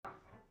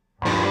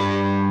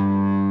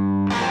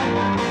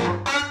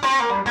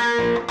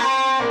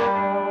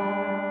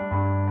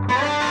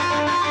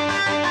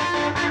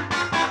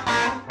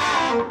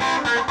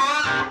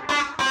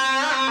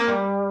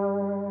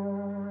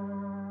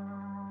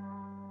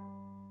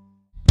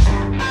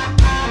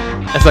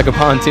That's like a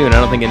pontoon. I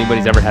don't think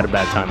anybody's ever had a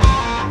bad time.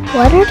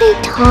 What are they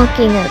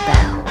talking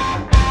about?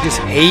 Just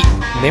hate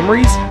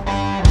memories?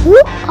 Who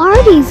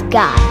are these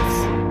guys?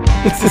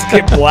 Let's just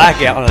get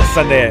blackout on a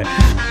Sunday.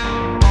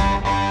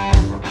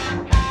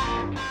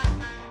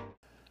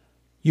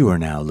 You are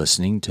now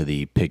listening to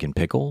the Pig and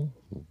Pickle,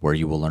 where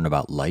you will learn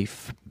about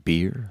life,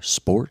 beer,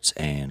 sports,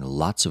 and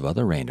lots of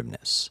other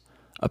randomness.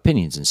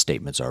 Opinions and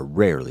statements are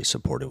rarely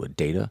supported with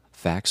data,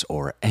 facts,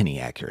 or any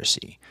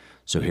accuracy.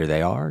 So here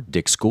they are,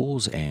 Dick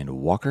Schools and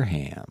Walker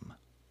Ham.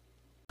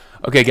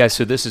 Okay, guys,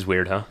 so this is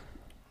weird, huh?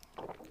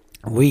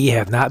 We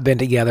have not been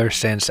together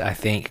since, I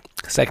think,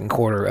 second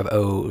quarter of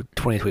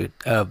 2020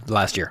 of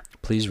last year.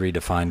 Please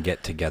redefine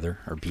get together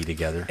or be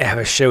together. Have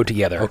a show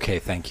together. Okay,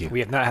 thank you. We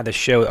have not had the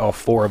show, all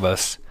four of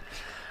us.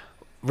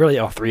 Really,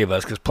 all three of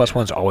us, because plus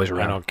one's always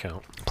around. I don't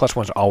count. Plus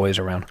one's always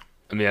around.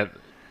 I mean,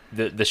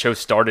 the show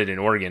started in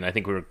Oregon. I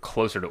think we were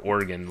closer to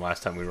Oregon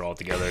last time we were all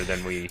together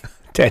than we...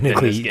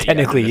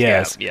 Technically,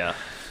 yes. Yeah.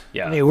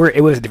 I mean,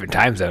 it was a different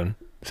time zone,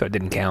 so it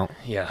didn't count.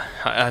 Yeah.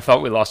 I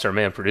thought we lost our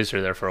man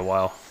producer there for a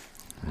while.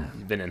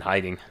 Been in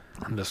hiding.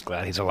 I'm just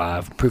glad he's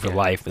alive. Proof of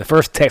life. The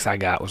first text I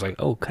got was like,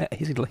 "Oh,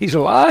 he's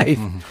alive."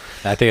 Mm-hmm.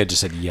 I think I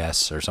just said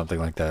yes or something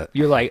like that.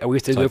 You're like, "Are we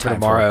still good for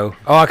tomorrow?"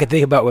 All I could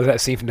think about was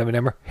that scene from Dumb and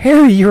Dumber.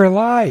 Harry, you're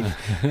alive.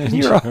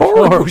 You're a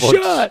horrible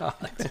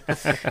shot.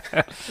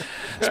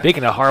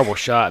 Speaking of horrible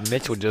shot,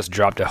 Mitchell just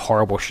dropped a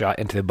horrible shot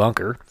into the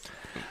bunker.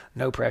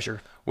 No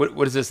pressure.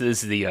 What is this?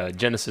 This is the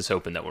Genesis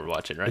Open that we're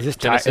watching, right? Is this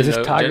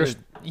Tigers?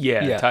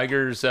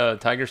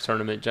 Tigers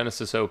tournament,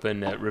 Genesis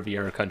Open at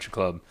Riviera Country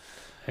Club.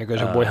 There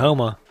goes our boy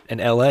Homa in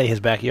L.A., his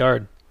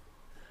backyard.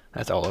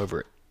 That's all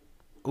over it.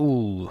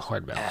 Ooh,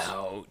 hard bounce.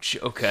 Ouch.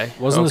 Okay.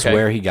 Wasn't this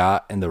where he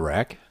got in the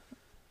wreck?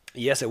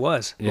 Yes, it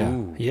was. Yeah.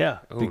 Ooh. Yeah.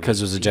 Because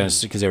it was a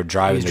Genesis. Because they were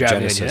driving the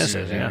Genesis.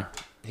 Yeah.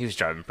 He was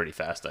driving pretty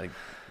fast,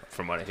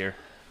 from what I hear.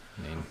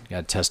 I mean, you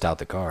got to test out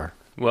the car.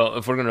 Well,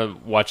 if we're gonna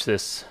watch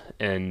this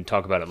and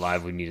talk about it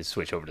live, we need to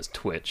switch over to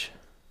Twitch.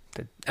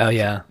 Oh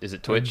yeah. Is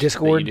it Twitch?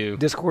 Discord. That you do?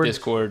 Discord,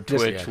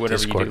 Twitch, whatever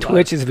Discord. you do.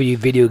 Twitch is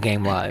video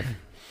game live.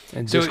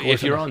 And so Discord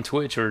if you're on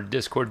Twitch or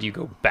Discord, do you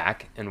go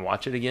back and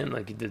watch it again?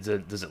 Like, does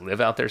it live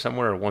out there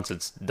somewhere, or once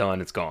it's done,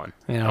 it's gone?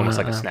 Almost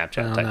like a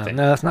Snapchat type thing.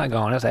 No, it's not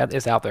gone.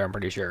 It's out there. I'm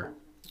pretty sure.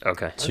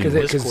 Okay. So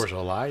Discord's a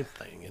live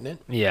thing, isn't it?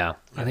 Yeah,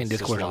 I think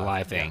Discord's a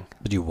live thing.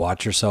 But you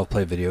watch yourself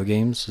play video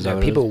games? Is that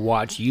what people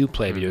watch you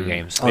play video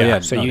games. Oh yeah.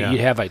 So you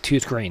have like two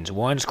screens.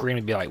 One screen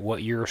would be like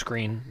what your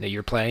screen that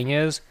you're playing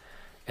is,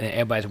 and then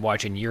everybody's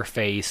watching your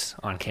face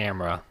on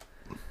camera.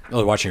 Oh,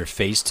 they're watching your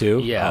face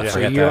too? Yeah. So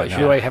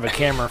you like have a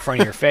camera in front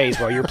of your face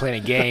while you're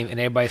playing a game, and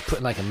everybody's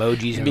putting like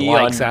emojis and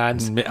like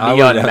signs. Me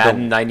on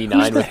Madden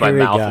 99 with my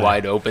mouth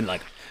wide open,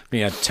 like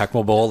me on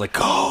Tecmo Bowl, like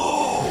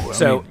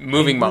so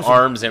moving my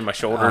arms and my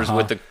shoulders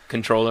with the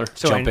controller.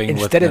 So jumping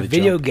instead with of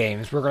video jump.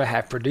 games, we're going to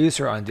have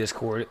producer on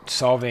Discord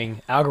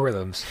solving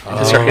algorithms,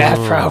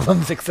 math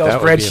problems, Excel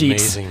that would be spreadsheets.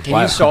 amazing.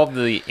 Can you solve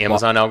the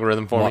Amazon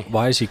algorithm for me?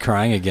 Why is he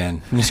crying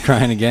again? He's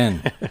crying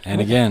again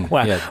and again.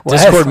 Why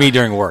Discord me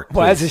during work.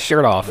 Why has his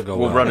shirt off?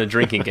 We'll run a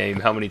drinking game.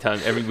 How many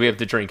times? We have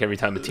to drink every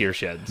time a tear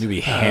sheds. You'd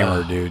be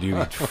hammered, dude. You'd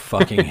be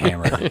fucking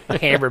hammered.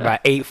 Hammered by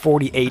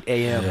 8:48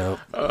 a.m. Yep.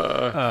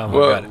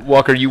 God.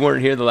 Walker, you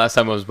weren't here the last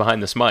time I was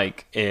behind this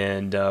mic,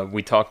 and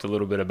we talked a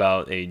little bit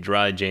about a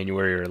dry January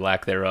or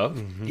lack thereof.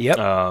 Mm-hmm. Yep.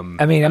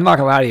 I mean, I'm not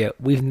gonna lie to you.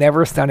 We've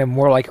never sounded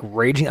more like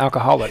raging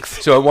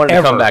alcoholics. So I wanted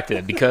to come back to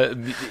that because,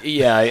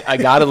 I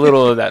got a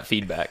little of that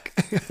feedback,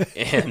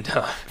 and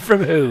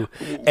from who?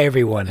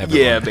 Everyone.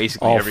 Yeah,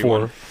 basically all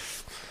everyone.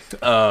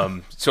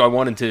 Four. So I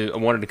wanted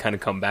to kind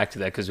of come back to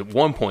that because at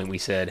one point we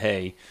said,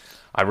 "Hey,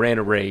 I ran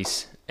a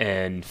race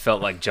and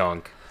felt like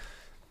junk."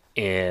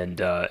 And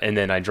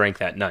then I drank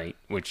that night,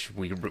 which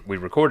we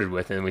recorded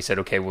with, and we said,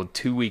 okay, well,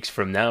 2 weeks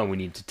from now we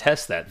need to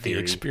test that theory,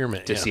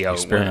 experiment, to see how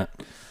it went.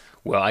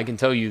 Well, I can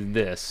tell you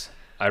this: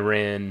 I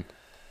ran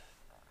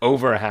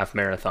over a half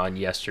marathon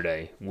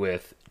yesterday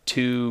with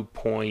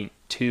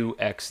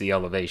 2.2x the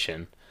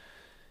elevation,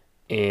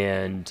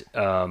 and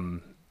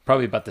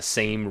probably about the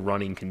same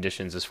running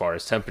conditions as far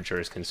as temperature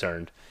is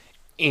concerned.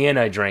 And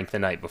I drank the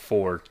night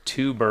before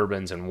 2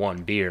 bourbons and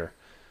 1 beer.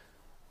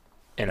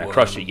 And I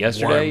crushed it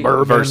yesterday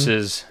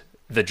versus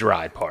the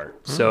dry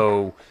part.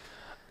 So,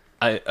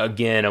 I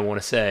want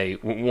to say,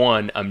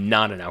 one, I'm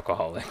not an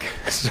alcoholic.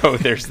 So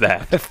there's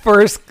that. The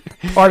first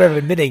part of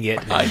admitting it.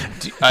 I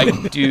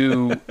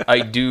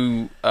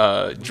do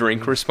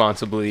drink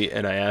responsibly,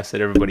 and I ask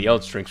that everybody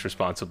else drinks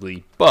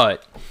responsibly.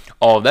 But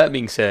all that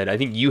being said, I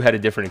think you had a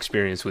different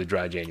experience with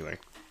dry January.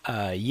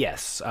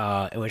 Yes,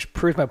 which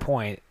proves my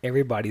point.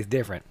 Everybody's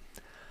different.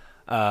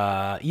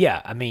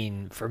 I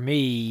mean, for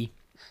me...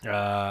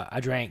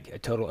 I drank a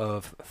total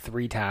of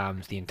 3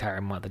 times the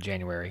entire month of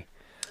January.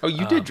 Oh,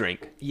 you did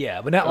drink?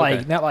 Yeah, but not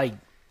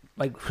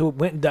like who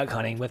went duck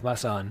hunting with my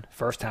son.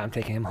 First time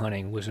taking him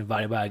hunting, was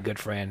invited by a good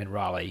friend in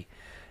Raleigh,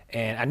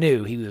 and I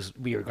knew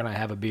we were gonna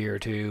have a beer or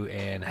two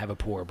and have a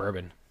pour of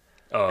bourbon.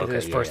 Oh, It okay.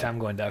 was his first time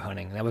going duck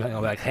hunting. And I was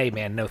like, hey,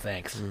 man, no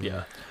thanks.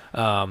 Yeah.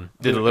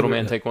 Did the little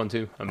man take one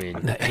too? I mean,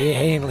 He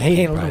ain't a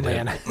little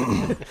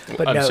man.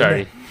 But I'm no,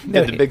 sorry.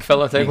 No, Did the big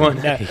fella take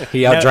one? No,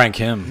 He outdrank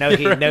him. no,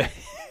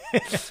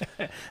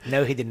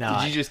 no, he did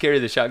not. Did you just carry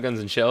the shotguns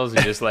and shells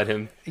and just let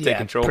him take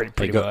control?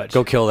 Pretty Go, much.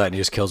 go kill that, and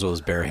he just kills it with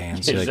his bare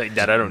hands. He's like,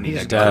 Dad, I don't need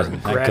He's that just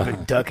gun. grabbed a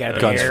duck out of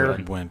the Guns air,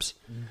 for wimps.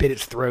 bit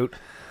its throat.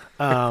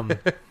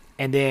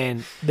 And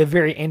then the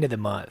very end of the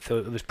month, so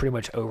it was pretty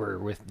much over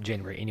with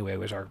January anyway,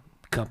 was our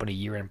company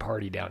year-end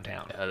party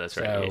downtown. Yeah, that's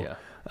right. So,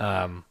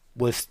 yeah.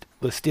 Was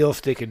still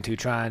sticking to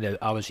trying to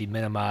obviously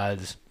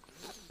minimize.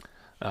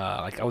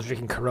 Like I was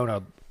drinking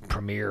Corona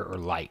Premier or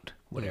Light,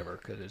 whatever,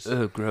 because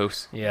Oh,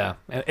 gross. yeah.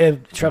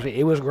 Trust me,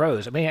 it was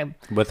gross. I mean,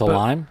 With a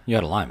lime? You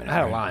had a lime in it. I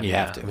had a right? lime. You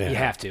yeah. have to. You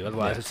have to,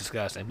 otherwise it's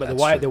disgusting. But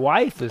That's the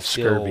wife was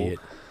still. Scurvy it.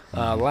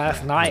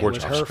 Last night Wards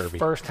was off her scurvy.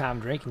 first time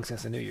drinking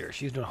since the New Year.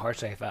 She's doing Heart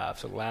 75,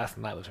 so last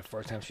night was her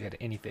first time she had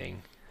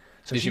anything.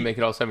 So Did she make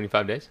it all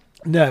 75 days?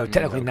 No,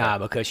 technically not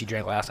because she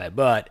drank last night.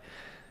 But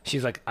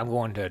she's like, I'm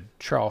going to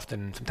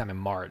Charleston sometime in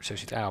March, so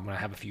she's like, I'm gonna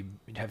have a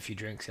few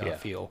drinks, see how I Yeah.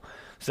 feel.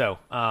 So,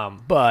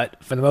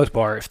 but for the most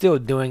part, still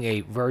doing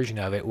a version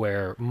of it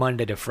where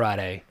Monday to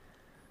Friday,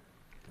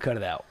 cut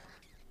it out,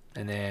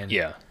 and then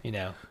Yeah. you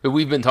know, But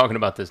we've been talking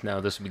about this now.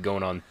 This will be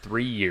going on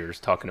 3 years,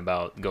 talking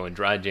about going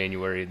dry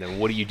January. Then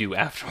what do you do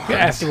afterwards?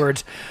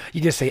 afterwards you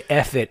just say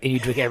F it and you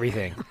drink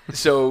everything.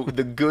 So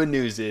the good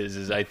news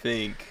is I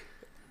think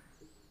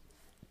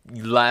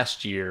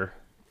last year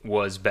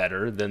was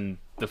better than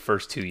the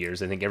first 2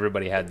 years. I think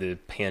everybody had the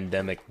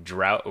pandemic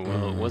drought.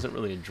 Well, it wasn't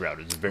really a drought.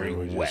 It was very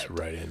We wet. just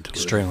right into it.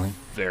 Extremely.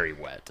 Very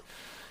wet.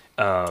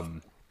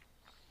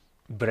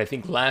 But I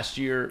think last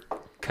year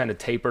kind of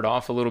tapered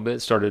off a little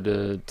bit, started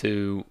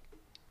to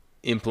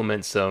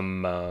implement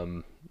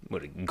some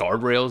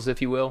guardrails,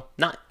 if you will.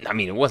 I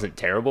mean, it wasn't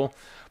terrible,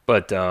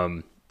 but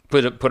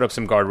put up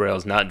some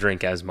guardrails, not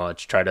drink as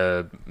much, try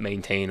to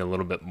maintain a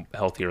little bit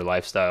healthier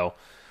lifestyle.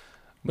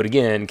 But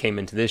again, came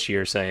into this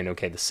year saying,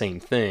 okay, the same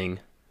thing,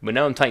 but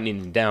now I'm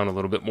tightening it down a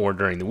little bit more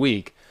during the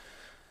week.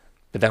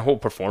 But that whole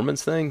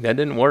performance thing, that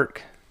didn't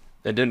work.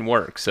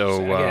 So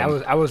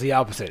Again, I was the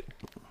opposite.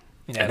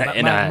 You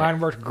know, mine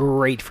worked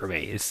great for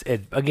me. It's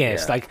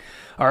like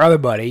our other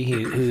buddy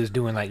who's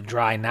doing like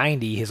dry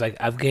 90. He's like,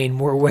 I've gained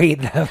more weight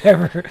than I've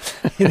ever.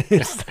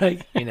 It's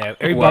like, you know,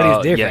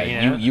 everybody's different.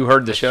 Yeah, you know? you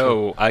heard the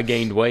show. I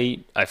gained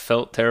weight. I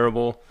felt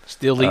terrible.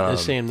 Still eating the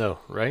same though,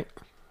 right?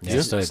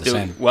 Yeah, still the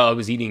same. Well, I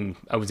was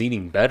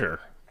eating better.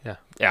 Yeah.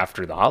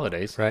 After the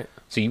holidays, Right.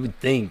 So you would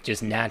think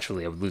just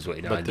naturally I would lose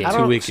weight. No, I But the didn't.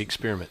 2-week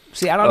experiment.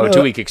 See, I don't know.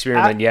 2 week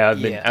experiment.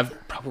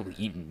 I've probably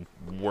eaten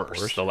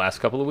worse the last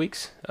couple of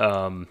weeks.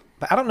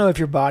 But I don't know if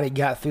your body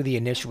got through the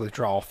initial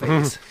withdrawal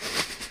phase.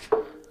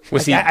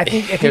 Well, see, I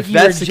think if you were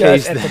that's the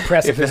just case, at the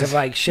precipice of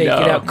like shaking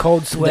no. out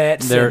cold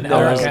sweats and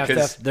all that kind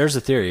of stuff. There's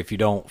a theory. If you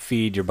don't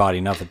feed your body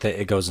enough,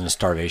 it goes into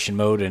starvation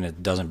mode and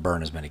it doesn't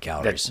burn as many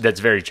calories. that's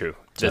very true.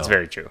 That's So-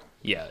 very true.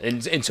 Yeah,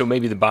 and so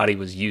maybe the body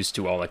was used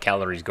to all the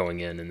calories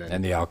going in,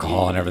 and the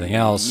alcohol and everything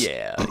else.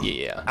 Yeah. It's I'm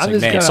like,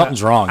 just man, gonna-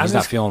 something's wrong. I'm He's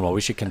not just- feeling well.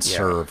 We should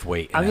conserve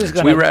weight. I'm and just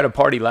energy. gonna- We were at a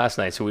party last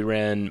night, so we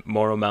ran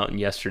Morrow Mountain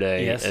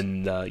yesterday, Yes.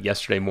 and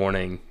yesterday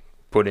morning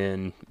put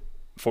in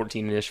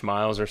 14-ish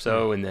miles or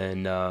so, and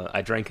then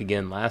I drank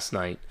again last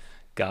night.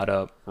 Got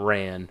up,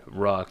 ran,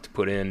 rucked,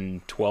 put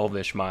in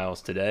 12-ish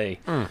miles today,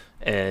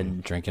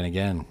 and Drinking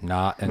again,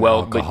 not an well,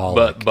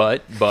 alcoholic.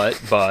 but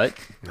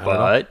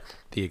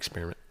The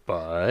experiment.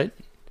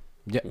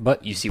 Yeah,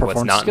 but you see what's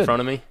performance not is in good. front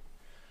of me?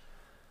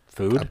 A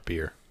Food.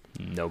 beer.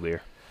 No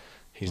beer.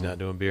 He's not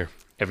doing beer.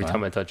 Every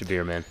time I touch a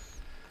beer, man,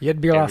 You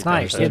had beer last Every time night. I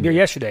You had said- beer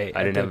yesterday.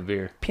 I didn't have a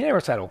beer. Peanut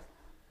recital.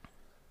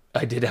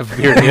 I did have a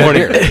beer in the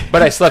morning,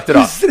 but I slept it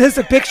off. This is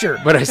a picture.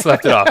 But I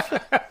slept it off.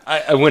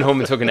 I went home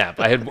and took a nap.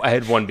 I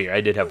had one beer.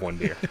 I did have one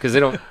beer because they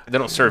don't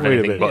serve Wait a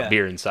anything minute. but Yeah.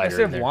 beer and cider Instead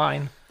in of there.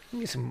 wine, give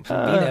me some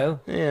vino.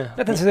 Yeah.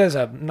 Nothing says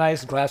a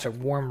nice glass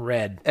of warm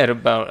red. At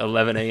about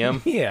 11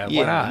 a.m. Yeah,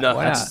 why not? no,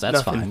 Why that's not?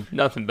 That's nothing, fine.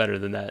 Nothing better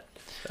than that.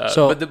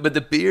 So- but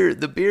the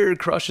beer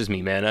crushes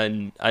me,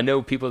 man. I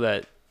know people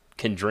that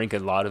can drink a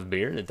lot of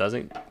beer and it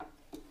doesn't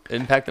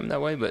impact them that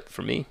way, but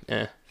for me,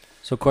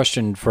 So,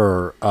 question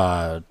for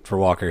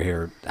Walker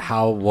here: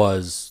 how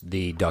was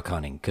the duck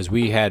hunting? Because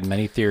we had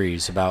many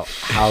theories about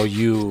how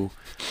you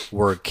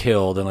were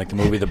killed in like the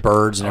movie The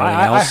Birds and everything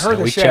I else. heard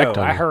the we show. checked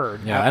on I you.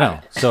 heard. Yeah, I know.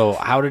 So,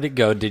 how did it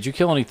go? Did you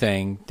kill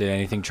anything? Did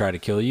anything try to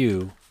kill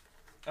you?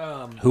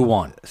 Who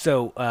won?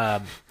 So,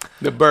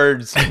 the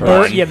birds,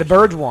 the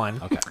birds won.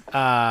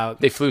 Okay.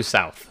 they flew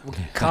south.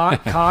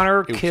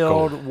 Connor was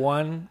killed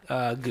one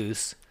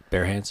goose.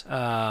 Bare hands?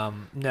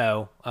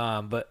 No,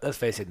 but let's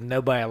face it,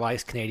 nobody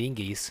likes Canadian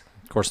geese.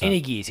 Of course not.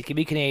 Any geese. It could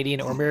be Canadian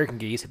or American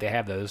geese if they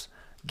have those.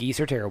 Geese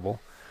are terrible.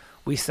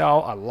 We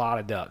saw a lot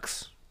of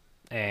ducks.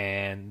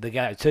 And the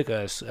guy that took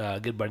us, a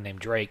good buddy named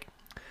Drake,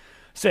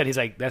 said he's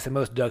like, that's the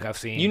most duck I've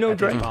seen. You know at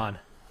this Drake? pond.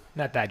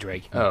 Not that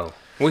Drake. Oh,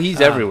 well,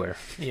 he's everywhere.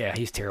 Yeah,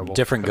 he's terrible.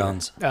 Different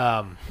guns.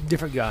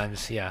 Different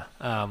guns, yeah.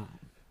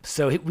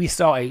 So we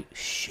saw a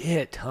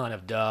shit ton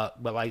of duck,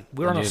 but like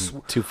we're on a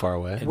too far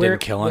away. It didn't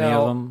kill any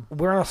of them?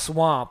 We're on a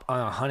swamp on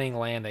a hunting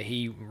land that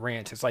he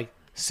rents. It's like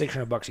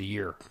 $600 a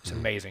year. It's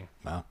amazing.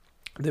 Wow.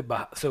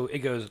 So it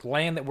goes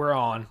land that we're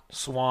on,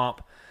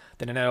 swamp,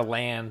 then another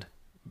land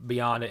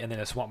beyond it, and then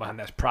a swamp behind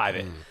that's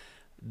private.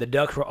 The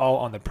ducks were all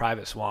on the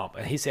private swamp,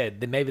 and he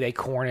said that maybe they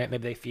corn it,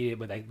 maybe they feed it,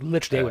 but they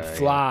literally would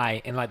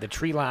fly in like the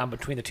tree line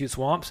between the two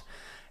swamps.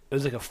 It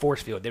was like a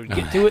force field. They would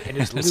get to it and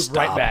just loop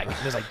right back. And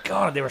it was like,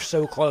 God, they were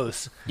so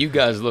close. You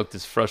guys looked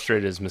as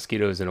frustrated as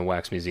mosquitoes in a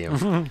wax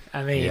museum.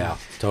 I mean, Yeah,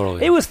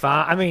 totally. it was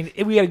fine. I mean,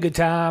 we had a good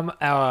time.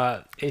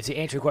 To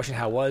answer your question,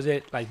 how was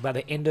it? Like by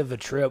the end of the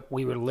trip,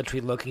 we were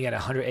literally looking at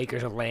 100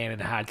 acres of land in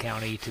Hyde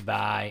County to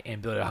buy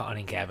and build a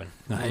hunting cabin.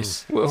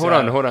 Nice. Well, hold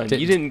on.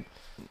 You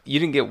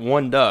didn't get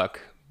one duck,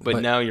 but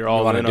now you're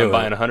all in on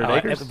buying 100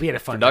 acres. We had a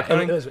fun duck time.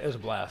 hunting. It was a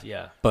blast.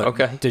 Yeah. But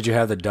Okay. did you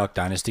have the Duck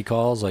Dynasty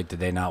calls? Like, did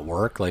they not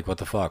work? Like, what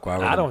the fuck? Why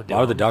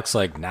were the ducks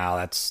like, nah,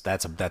 that's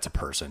a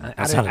person.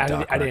 That's not a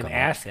duck. I didn't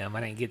ask them.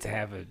 I didn't get to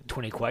have a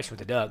 20 question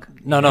with the duck.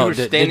 No. You were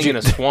Did standing you, in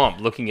a swamp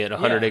looking at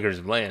 100 Yeah. acres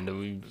of land.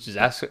 We just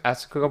ask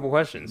a couple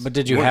questions. but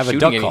did you weren't have a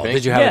shooting duck call? anything.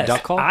 Did you have Yes, a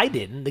duck call? I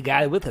didn't. The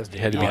guy with us did.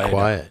 You had to be Yeah.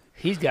 quiet.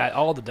 He's got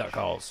all the duck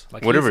calls.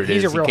 Like Whatever he's it a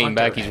is, he real came hunter.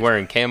 back. He's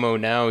wearing camo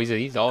now.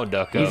 He's all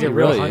duck. He's a up.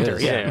 real really hunter.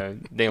 is. Yeah.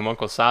 Damn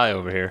Uncle Si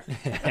over here.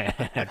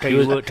 Tell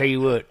you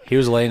what. He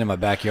was laying in my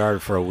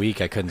backyard for a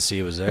week. I couldn't see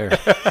he was there.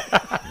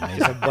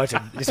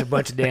 Just a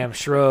bunch of damn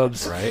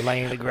shrubs Right.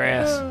 laying in the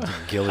grass.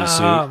 Ghillie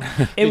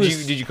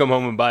suit. Did you come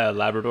home and buy a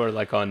Labrador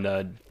like on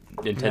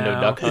Nintendo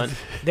No. Duck Hunt?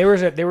 There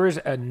was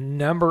a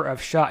number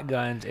of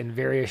shotguns in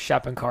various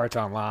shopping carts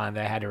online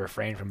that I had to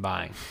refrain from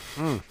buying.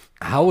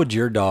 How would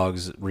your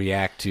dogs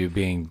react to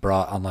being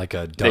brought on like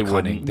a They duck hunting?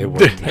 wouldn't. They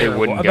wouldn't. They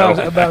wouldn't go.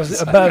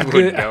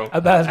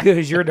 About as good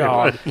as your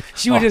dog.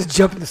 She would just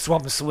jump in the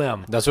swamp and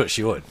swim. That's what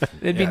she would.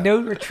 There'd be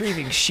no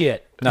retrieving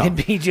shit. No.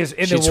 It'd be just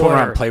in She'd the swim around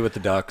water. and play with the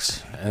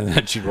ducks, and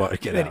then she'd want to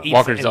get Then out. eat-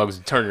 Walker's and- dogs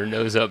would turn their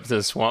nose up to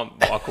the swamp,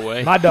 walk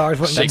away. My dogs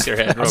wouldn't shake their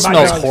head. my It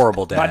smells dogs-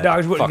 horrible, Dad. My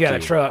dogs wouldn't Fuck get out you.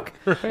 of a truck.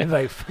 And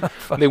like,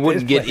 fuck They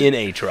wouldn't this get place. in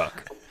a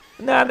truck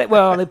No, they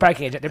probably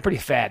can't jump. They're pretty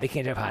fat. They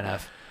can't jump high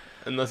enough.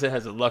 unless it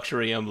has a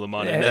luxury emblem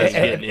on it. That's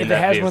If getting in it that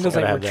has one of those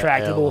vehicle. like Gotta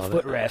have that L retractable on it.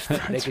 footrests,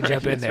 they can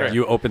jump in there.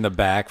 You open the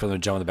back for them to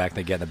jump in the back, and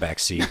they get in the back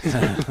seat.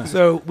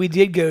 So we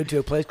did go to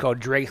a place called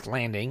Drake's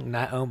Landing,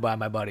 not owned by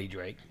my buddy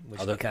Drake, which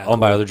is kind Owned of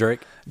by other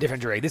Drake.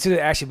 different Drake. This is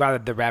actually by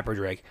the rapper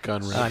Drake.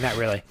 Gun range. Not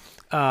really.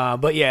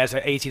 But yeah, it's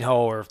an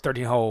 18-hole or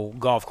 13-hole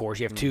golf course.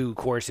 You have two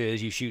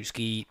courses. You shoot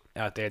skeet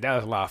out there. That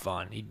was a lot of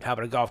fun. You hop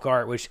in a golf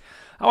cart, which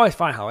I always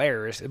find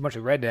hilarious. A bunch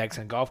of rednecks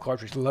and golf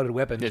carts with loaded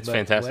weapons. It's but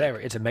fantastic. Whatever.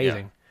 It's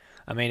amazing.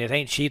 I mean, it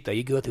ain't cheap though.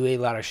 You go through a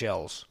lot of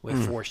shells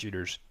with four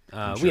shooters.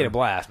 We had a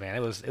blast, man. It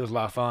was a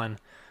lot of fun.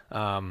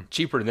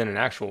 Cheaper than an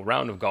actual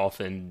round of golf,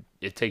 and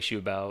it takes you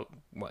about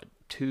what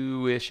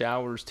 2-ish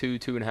hours,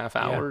 2.5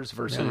 hours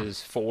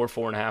versus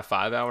 4.5,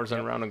 5 hours on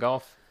a round of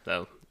golf.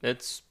 So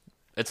it's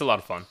a lot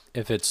of fun.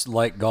 If it's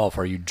like golf,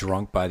 are you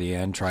drunk by the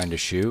end trying to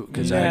shoot?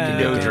 Because No, that can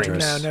no get drinking.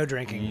 dangerous. No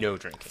drinking. No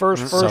drinking.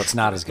 First, So it's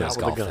not as good Not as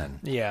with a golf gun.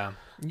 then. yeah.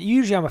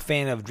 Usually, I'm a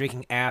fan of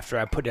drinking after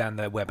I put down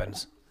the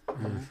weapons,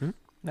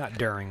 not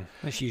during.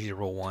 That's usually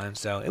rule one.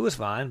 So it was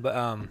fine, but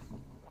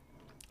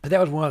that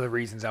was one of the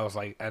reasons I was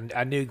like,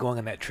 I knew going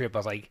on that trip, I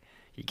was like,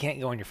 you can't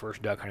go on your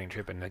first duck hunting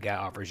trip and the guy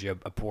offers you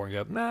a pour and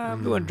go, nah,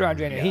 I'm doing dry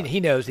January. He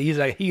knows. He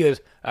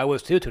goes, I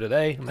was too till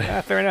today. I'm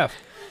like, fair enough.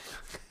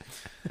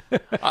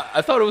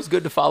 I thought it was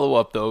good to follow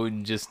up though,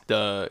 and just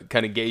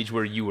kind of gauge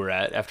where you were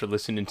at after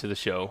listening to the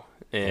show,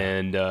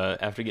 and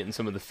after getting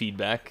some of the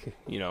feedback.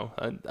 You know,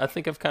 I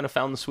think I've kind of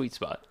found the sweet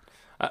spot.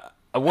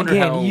 I wonder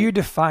Again, how you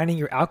defining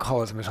your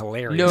alcoholism is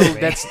hilarious. No, to me.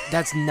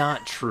 that's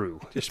not true.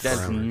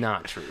 That's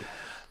not true.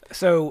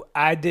 So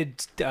I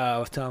did. I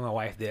was telling my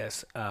wife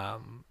this.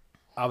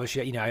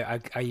 Obviously, you know,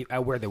 I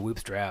wear the whoop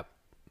strap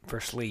for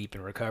sleep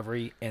and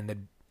recovery,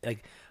 and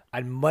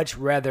I'd much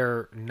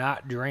rather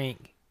not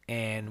drink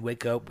and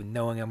wake up with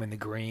knowing I'm in the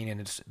green, and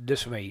it's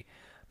just for me.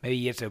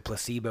 Maybe it's a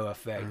placebo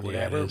effect,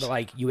 whatever. it is. But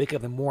like you wake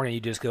up in the morning, you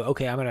just go,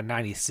 okay, I'm at a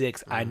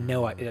 96. I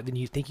know it. Then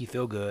you think you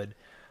feel good.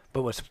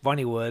 But what's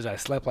funny was I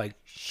slept like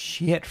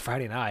shit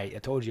Friday night. I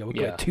told you I woke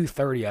up at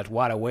 2:30. I was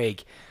wide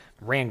awake.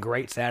 Ran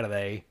great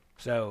Saturday.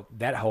 So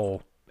that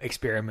whole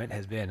experiment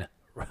has been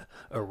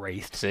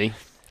erased. See,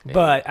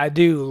 But I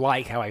do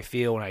like how I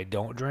feel when I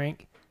don't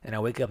drink. And I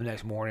wake up the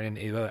next morning,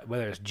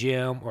 whether it's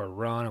gym or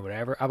run or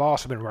whatever. I've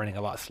also been running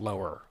a lot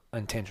slower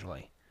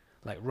intentionally.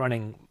 Like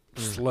running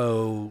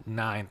slow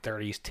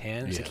 9:30s,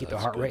 10s to keep the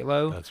that's heart good. rate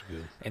low. That's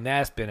good. And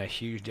that's been a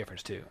huge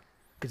difference too.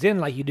 Because then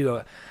like we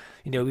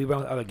run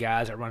with other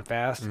guys that run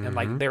fast, and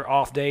like their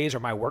off days are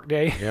my work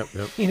day. Yep.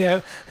 You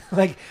know,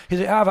 like he's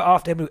like, I have an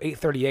off day, I'm doing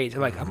 8:38.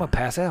 They're like, I'm gonna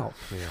pass out.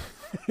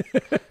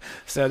 Yeah.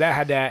 So that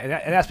had that, and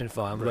that's been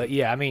fun. But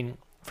yeah, I mean,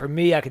 for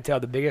me, I can tell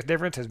the biggest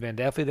difference has been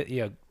definitely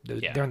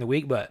that during the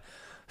week, but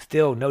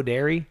still no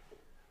dairy,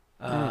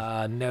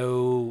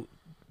 no,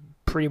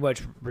 pretty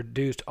much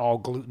reduced all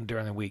gluten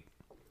during the week.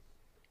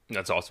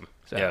 That's awesome.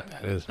 So, yeah,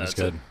 That is. That's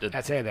good.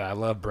 I tell you though, I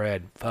love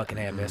bread. Fucking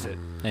I miss it.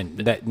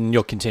 And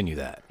you'll continue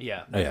that.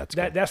 Yeah, Oh, yeah, it's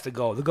good. that's the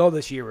goal. The goal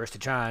this year is to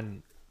try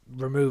and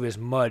remove as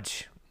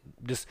much.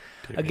 Just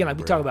again, like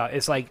we talk about,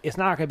 it's like it's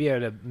not going to be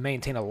able to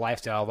maintain a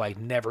lifestyle of like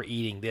never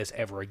eating this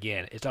ever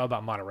again. It's all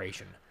about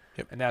moderation,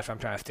 and that's what I'm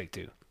trying to stick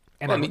to.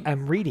 And Well,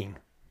 I'm reading.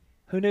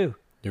 Who knew?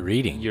 You're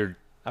reading.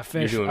 I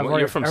finished. doing I've well.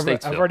 already, You're from I've,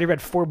 Statesville. I've already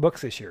read 4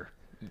 books this year,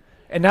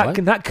 and not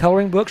What? not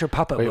coloring books or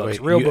pop-up Wait, books.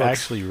 wait. Real You books,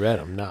 actually read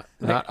them, not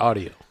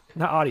audio.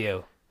 not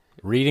audio.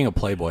 Reading a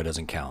Playboy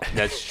doesn't count.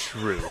 That's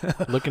true.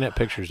 Looking at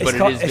pictures. But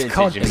doesn't- it is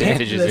vintage, and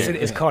vintage is listen,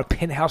 in. it's called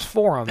Penthouse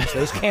Forums.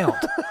 Those count.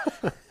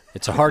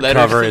 It's a Letters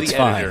hardcover. to the It's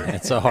fine. editor.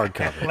 It's a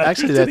hardcover.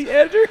 actually, To that's the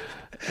editor.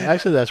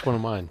 actually that's one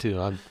of mine too.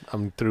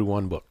 I'm through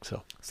one book,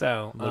 so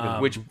So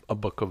Which a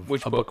book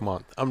which a book? book a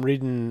month.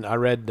 I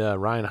read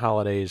Ryan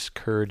Holiday's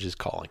Courage is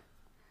Calling.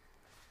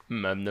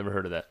 I've never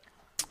heard of that.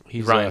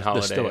 He's Ryan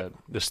Holiday,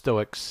 the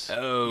Stoics.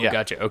 Oh, Yeah.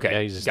 gotcha. Okay,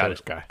 Yeah, he's a got Stoics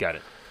it. guy. Got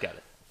it.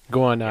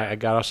 Go on. I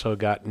also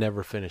got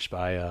Never Finished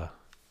by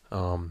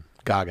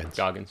Goggins.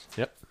 Goggins.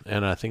 Yep.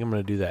 And I think I'm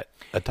going to do that.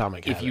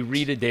 Atomic If you Habits.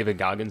 read a David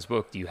Goggins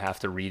book, do you have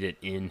to read it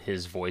in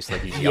his voice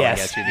like he's yelling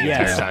Yes, at you the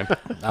yes. entire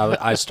time?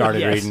 I started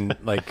Yes. reading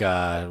like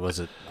was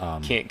it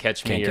Can't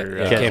catch me Can't,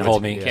 or can't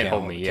hold me. Can't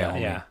hold me. Yeah,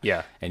 Yeah.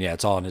 yeah. And yeah,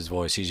 it's all in his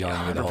voice. He's yelling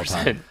at me the whole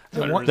time.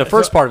 100%. The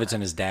first part of it's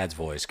in his dad's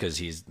voice because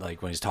he's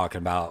like when he's talking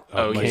about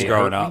Oh, when he's yeah.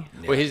 growing up.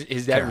 Well, his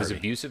dad Can't was hurt me.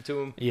 abusive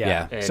to him.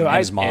 yeah. And, So and I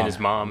his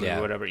mom, Yeah.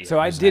 and whatever. Yeah. So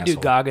I He's an did do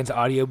asshole. Goggins'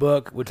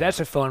 audiobook, which that's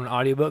a fun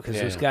audiobook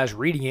because this Yeah. guy's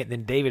reading it, and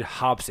then David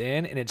hops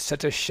in, and it's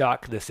such a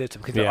shock to the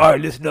system because Yeah. all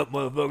right, listen up,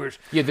 motherfuckers.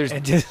 Yeah, there's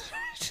and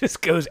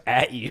just goes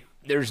at you.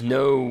 there's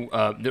no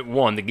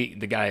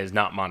the guy is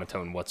not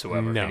monotone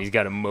whatsoever, No. and he's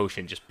got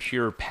emotion, just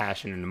pure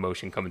passion and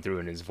emotion coming through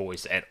in his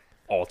voice at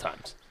all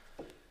times.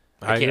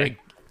 I agree.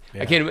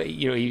 I can't.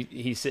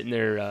 He's sitting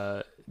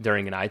there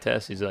during an eye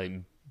test. He's like,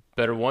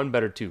 better 1,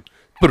 better 2,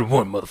 better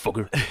 1,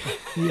 motherfucker.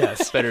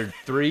 Yes. Better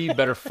 3,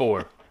 better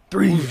 4.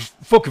 3.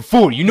 Fucking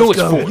 4. You know it's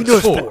 4. You know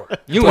it's 4.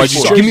 You know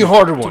it's 4. Give me a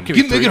harder one. Give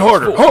me Make it 3.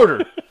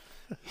 harder.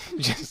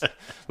 Just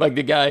like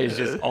the guy is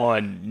just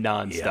on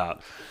nonstop.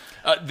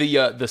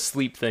 The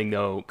sleep thing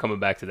though, coming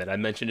back to that, I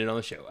mentioned it on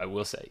the show. I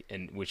will say,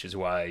 and which is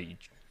why you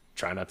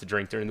try not to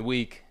drink during the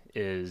week.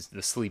 Is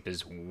the sleep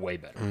is way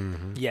better.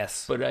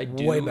 Yes. But I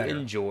do Way better.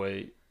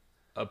 enjoy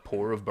a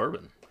pour of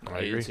bourbon.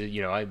 Right? agree.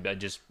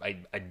 It's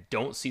I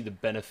don't see the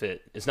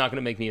benefit. It's not going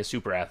to make me a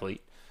super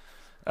athlete.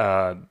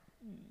 USA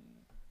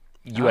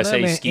I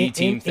don't know, man. ski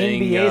team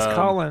thing. NBA's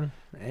calling.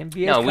 NBA's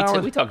No,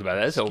 calling. we talked about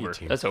that. That's over.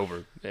 team. That's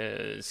over.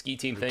 Ski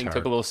team thing Retired.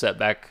 took a little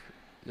setback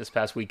this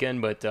past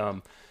weekend, but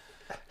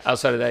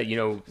outside of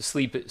that,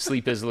 sleep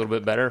is a little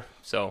bit better,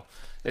 so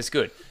it's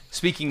good.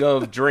 Speaking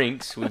of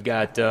drinks, we've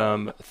got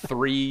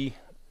 3,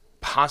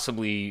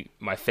 possibly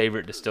my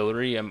favorite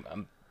distillery.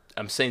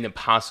 I'm saying that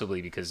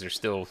possibly because there's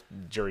still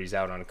jury's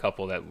out on a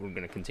couple that we're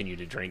going to continue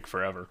to drink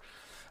forever.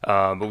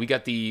 But we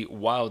got the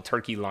Wild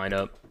Turkey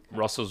lineup,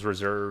 Russell's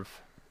Reserve.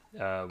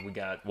 We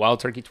got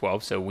Wild Turkey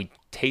 12, so we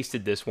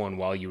tasted this one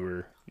while you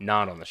were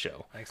not on the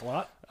show. Thanks a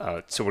lot.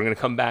 So we're going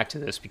to come back to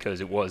this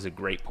because it was a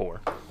great pour.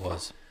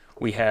 Was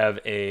We have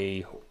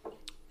a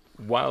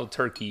Wild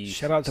Turkey.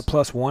 Shout out to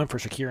 +1 for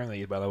securing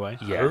these, by the way.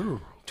 Yeah.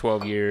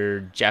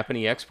 12-year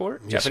Japanese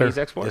export. Yes, Japanese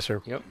sir. export. Yes,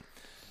 sir. Yep.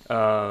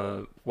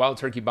 Wild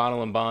Turkey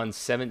Bottle and Bond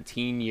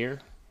 17-year,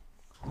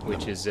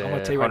 which is I'm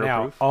gonna tell you right 100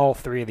 now, proof. all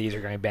 3 of these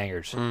are going to be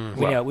bangers.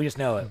 We just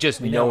know it.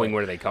 Just We know knowing it.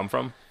 where they come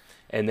from.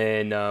 And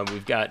then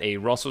we've got a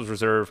Russell's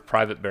Reserve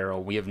Private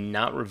Barrel. We have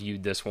not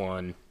reviewed this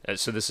one.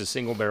 So this is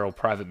single barrel,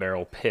 private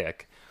barrel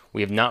pick.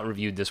 We have not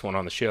reviewed this one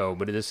on the show,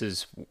 but this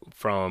is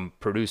from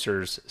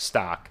Producer's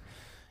stock.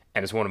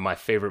 And it's one of my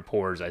favorite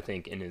pours, I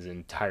think, in his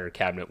entire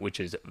cabinet, which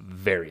is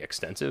very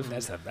extensive.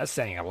 That's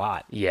saying a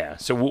lot. Yeah,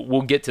 so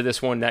we'll get to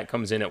this one. That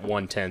comes in at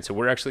 110. So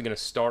we're actually going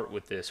to start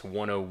with this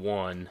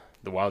 101,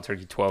 the Wild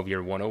Turkey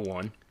 12-year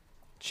 101.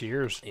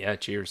 Cheers. Yeah,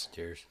 cheers.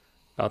 cheers.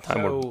 About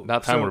time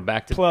we're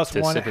back to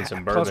 +1, sipping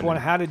some bourbon. +1,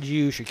 how did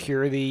you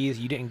secure these?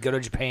 You didn't go to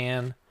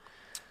Japan.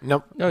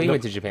 Nope. No, you Nope.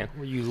 went to Japan.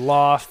 Were you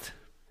lost?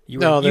 You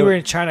were, No, you they were were-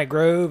 in China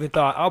Grove and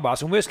thought, I'll buy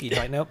some whiskey. It's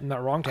like, nope,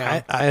 not wrong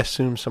town. I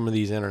assume some of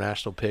these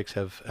international picks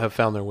have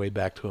found their way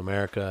back to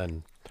America,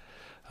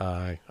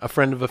 and a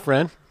friend of a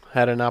friend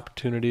had an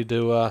opportunity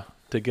to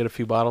get a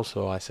few bottles,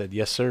 so I said,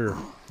 yes, sir.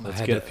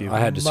 Let's get a few. I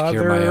had to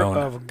secure my Mother own.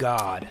 of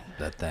God.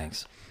 That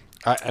thanks.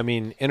 I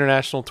mean,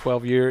 international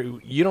 12-year,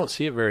 you don't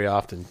see it very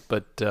often,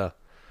 but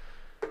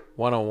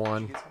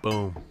 101,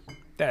 boom.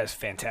 That is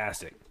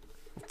fantastic.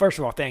 First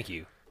of all, thank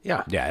you.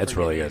 Yeah. Yeah, it's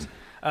really good.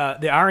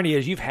 The irony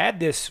is you've had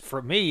this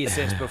for me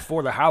since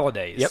before the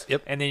holidays.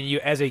 Yep. And then you,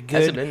 as a good,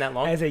 Has it been that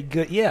long?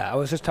 I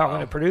was just talking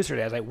to the producer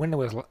today. I was like, when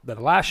was the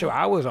last show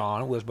I was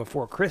on was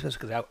before Christmas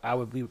because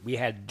we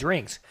had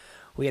drinks.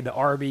 we had the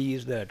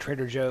Arby's, the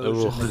Trader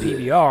Joe's, and the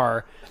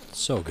PBR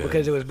So good.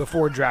 because it was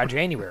before dry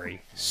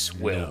January.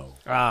 Swill.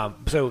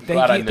 So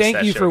Glad I missed thank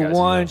that you show, for guys.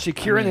 one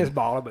securing this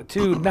bottle, but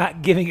two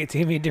not giving it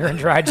to me during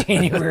dry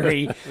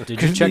January.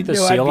 Did you check the I'd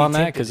seal be on that?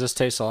 tempted. Because this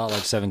tastes a lot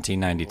like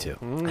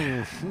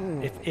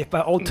 1792. If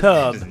my old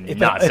tub,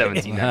 Not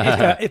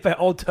 1790. if my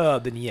old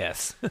tub, then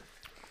yes.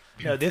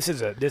 No, this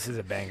is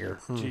a banger.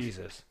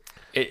 Jesus.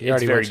 It's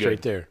already very went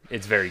straight good. there.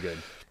 It's very good.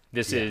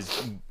 This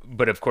is,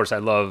 but of course, I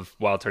love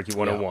Wild Turkey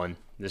 101.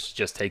 This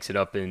just takes it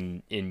up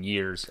in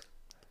years.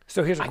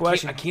 So here's a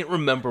question. I can't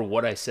remember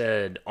what I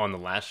said on the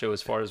last show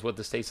as far as what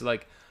this tasted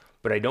like,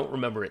 but I don't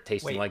remember it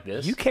tasting Wait, like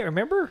this. You can't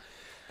remember?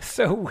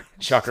 So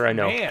Shocker, I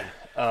know.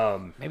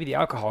 man, maybe the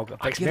alcohol I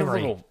affects get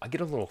memory. I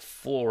get a little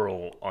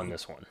floral on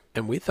this one.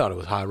 And we thought it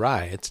was high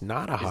rye. It's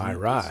not a high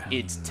rye.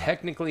 It's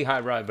technically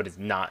high rye, but it's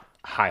not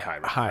high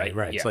rye. High,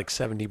 right? Yeah. It's like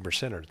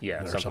 70% or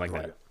something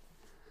like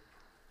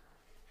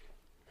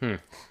that.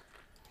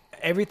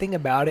 Everything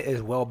about it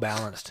is well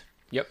balanced.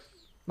 Yep.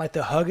 Like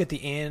the hug at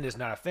the end is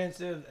not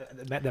offensive.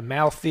 The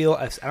mouthfeel,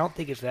 I don't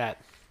think it's that.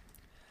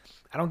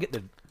 I don't get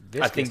the.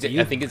 I think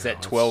it's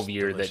that 12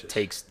 year delicious. that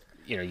takes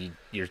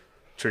your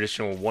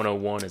traditional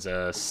 101 is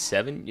a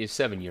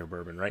 7-year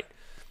bourbon, right?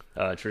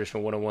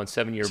 Traditional 101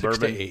 7-year 6 to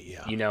bourbon. 8,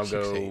 yeah. You now 6 to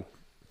go 8.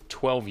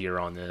 12 year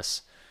on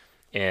this,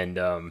 and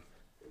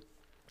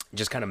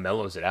just kind of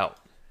mellows it out.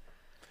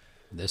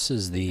 This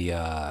is the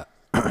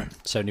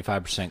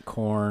 75%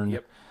 corn,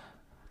 Yep.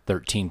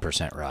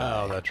 13%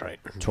 rye, Oh, that's right.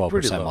 12%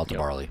 Pretty low. malted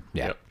barley.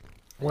 Yeah. Yep.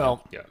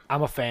 Well, Yeah.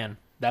 I'm a fan.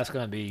 That's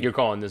gonna be. You're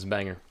calling this a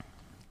banger.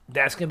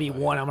 That's gonna be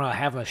one I'm gonna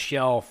have on a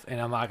shelf, and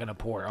I'm not gonna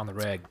pour it on the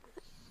reg.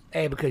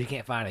 A, because you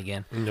can't find it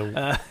again.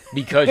 No.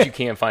 Because you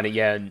can't find it.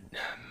 Yeah.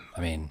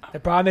 I mean, The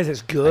problem is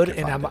it's good, I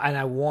can and find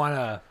I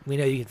wanna. We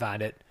know you can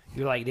find it.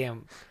 You're like,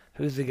 damn,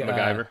 who's the guy?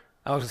 MacGyver?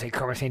 I was gonna say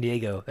Carmen San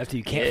Diego. That's who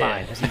you can't Yeah.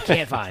 find. That's who you can't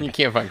You find.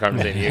 can't find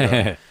Carmen San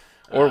Diego.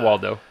 Or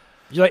Waldo.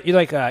 You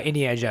like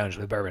Indiana Jones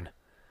with bourbon.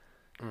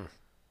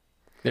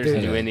 There's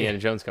a new Indiana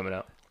Jones coming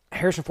out.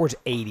 Harrison Ford's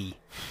 80.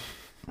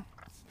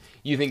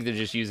 You think they're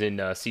just using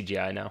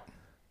CGI now?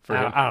 For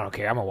him? I don't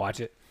care. I'm gonna watch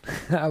it.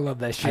 I love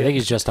that shit. I think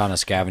he's just on a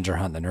scavenger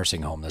hunt in the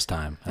nursing home this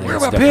time. I think Where are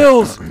it's my different.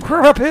 pills? Where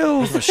are my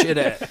pills? Where's my shit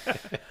at?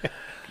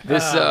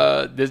 This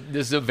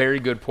is a very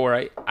good pour.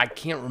 I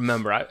can't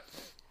remember.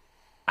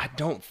 I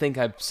don't think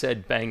I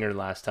said banger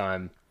last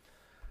time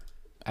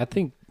I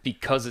think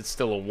because it's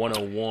still a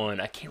 101.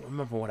 I can't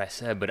remember what I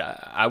said, but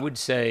I would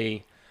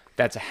say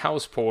that's a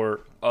house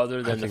pour.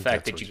 Other than the think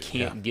fact that's that you what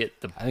you- can't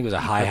get the I think it was a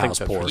high house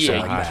that's pour. what- yeah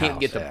something you like can't that.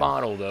 get the Yeah.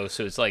 bottle though.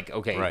 So it's like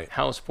okay, Right.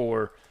 house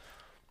pour,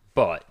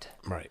 but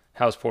Right.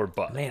 house pour,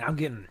 but Man, I'm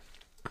getting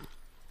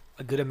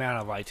a good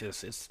amount of like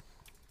this. It's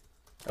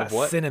not Of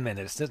what? cinnamon.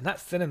 It's just not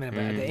cinnamon,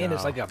 but at the end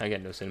it's like a. I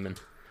got no cinnamon.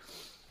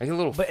 I get a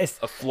little But it's-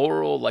 a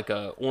floral, like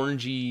a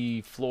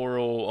orangey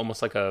floral,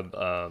 almost like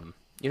a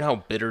you know how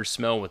bitters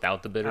smell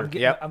without the bitter. I'm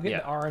getting, Yep. I'm getting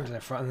Yeah. the orange in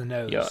the front of the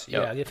nose. Yeah,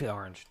 Yeah, yeah. I get the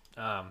orange.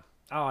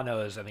 All I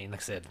know is, I mean,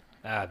 like I said,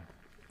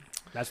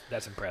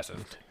 that's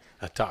impressive.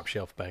 A top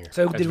shelf banger.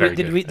 So That's did very we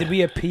did good. we did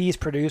we appease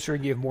producer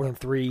and give more than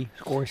 3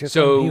 scoring systems?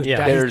 So He was he's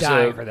there's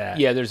dying for that.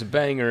 there's a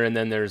banger, and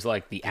then there's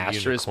like the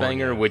asterisk unicorn,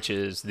 banger, yeah. which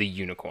is the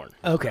unicorn.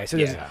 Okay, so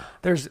Yeah.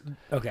 there's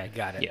okay,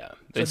 got it. Yeah,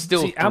 So, it's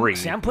still see, 3.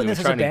 I'm putting We this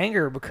were as a trying to-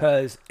 banger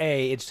because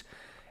it's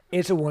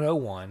a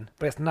 101,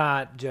 but it's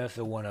not just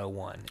a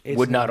 101. It's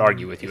Would not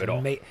argue with you it's at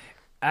all.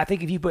 I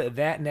think if you put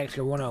that next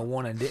to a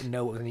 101 and didn't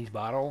know what was in each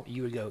bottle,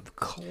 you would go,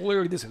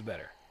 clearly this is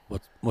better.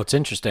 What's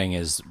interesting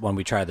is when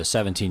we try the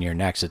 17-year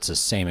next, it's the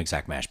same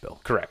exact mash bill.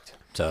 Correct.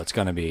 So it's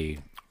going to be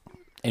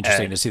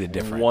interesting At to see the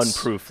difference. 1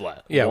 proof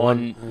flat. Yeah,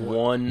 one.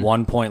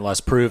 1 point less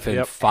proof and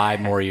Yep.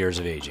 5 more years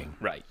of aging.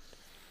 Right.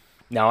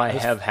 Now I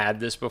have had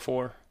this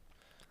before,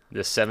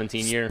 this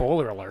 17 year.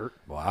 Spoiler alert.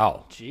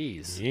 Wow.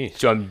 Jeez. Yeesh.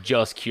 So I'm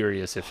just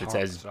curious if it's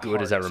as It's a good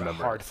hard- as I it's a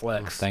remember. hard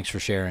flex. Thanks for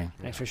sharing.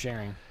 Thanks for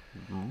sharing.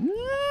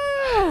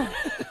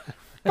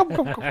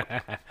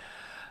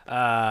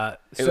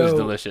 It was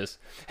delicious.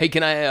 Hey,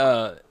 can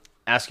I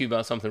ask you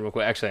about something real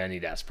quick? Actually, I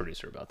need to ask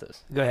producer about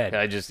this. Go ahead.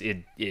 I just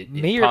it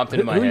Me or popped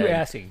into my who are head. you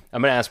asking?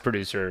 I'm gonna ask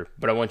producer,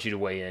 but I want you to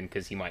weigh in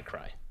because he might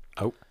cry.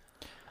 Oh.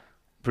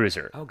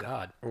 Producer, Oh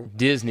God.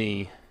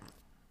 Disney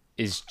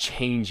is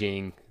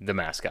changing the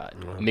mascot.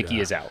 Mickey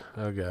is out.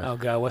 Oh, God. Oh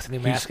God. What's the new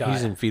He's, mascot?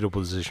 he's in fetal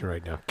position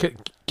right now.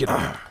 Get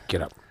up.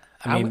 Get up.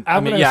 I'm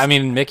gonna I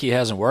mean, Mickey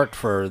hasn't worked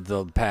for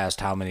the past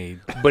how many?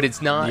 But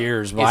it's not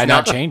Years. it's Why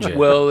not change it?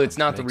 Well, it's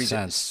not the Makes reason.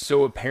 sense.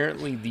 So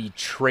apparently, the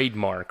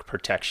trademark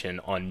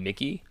protection on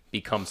Mickey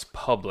becomes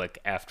public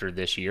after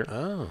this year.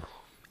 Oh.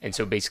 And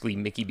so basically,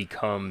 Mickey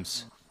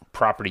becomes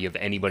property of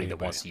anybody that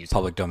wants to use it.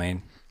 Public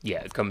domain.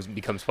 Yeah, it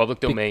becomes public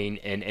domain,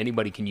 and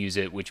anybody can use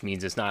it, which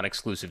means it's not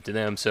exclusive to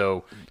them.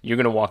 So you're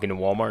gonna walk into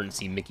Walmart and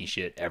see Mickey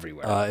shit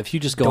everywhere. If you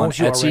just go Don't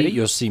on you Etsy, already?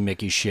 you'll see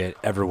Mickey shit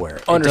everywhere.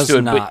 Understood,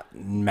 It does but- not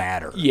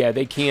matter. yeah,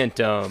 they can't.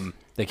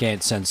 They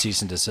can't send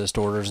cease and desist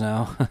orders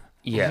now.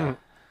 Yeah.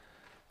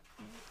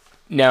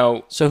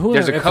 Now, So who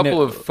there's are- a if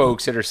couple it- of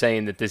folks that are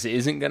saying that this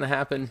isn't going to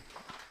happen,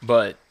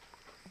 but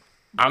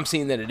I'm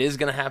seeing that it is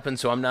going to happen,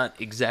 so I'm not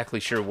exactly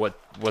sure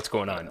what's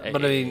going on.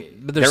 But I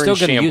mean, but They're they're still in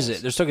going to use shambles.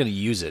 it. They're still going to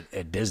use it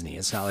at Disney.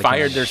 It's not like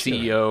Fired their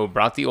CEO,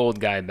 brought the old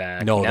guy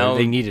back. No, now,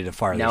 they needed to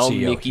fire their now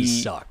CEO. Mickey, He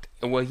sucked.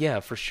 Well, yeah,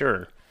 for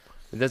sure.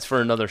 That's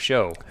for another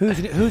show. Who's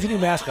the new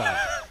mascot?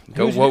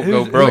 Go Who's- woke,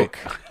 go who's- broke.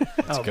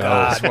 Oh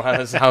God.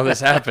 That's how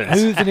this happens.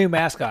 Who's the new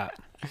mascot?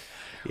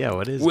 Yeah,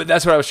 what is Well,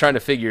 that's what I was trying to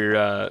figure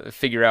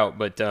out,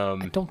 but I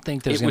don't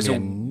think there's it was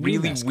going a to be a new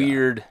really mascot.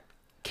 weird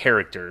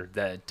character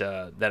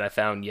that I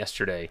found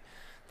yesterday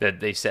that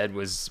they said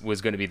was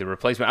going to be the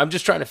replacement. I'm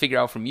just trying to figure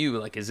out from you,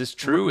 like, is this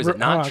true? Is it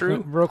not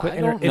true? Real quick, I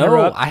don't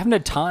interrupt. know. I haven't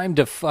had time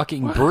to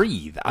fucking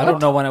breathe. I don't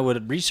know when I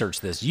would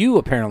research this. You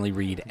apparently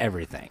read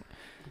everything.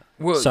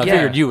 Well, So I yeah.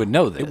 figured you would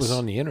know this. It was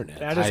on the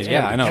internet. I just-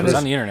 I know. It was just-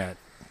 on the internet.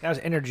 I was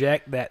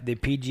interject that the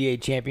PGA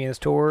Champions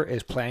Tour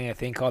is playing a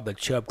thing called the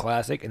Chubb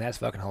Classic, and that's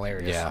fucking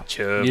hilarious. Yeah.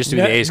 Chubb. Used to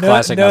be the Ace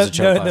Classic. Now it's the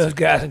Chubb none of those Classic.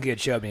 guys can get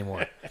Chubb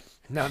anymore.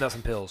 No,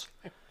 some pills.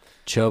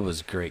 Chubb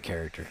was a great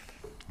character.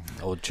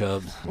 Old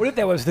Chubb. What if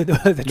that was the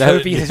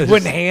trophy in his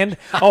wooden hand,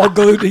 all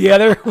glued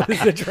together was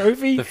the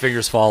trophy? The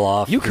fingers fall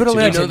off. You coulda Do you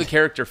let know him- the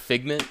character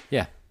Figment?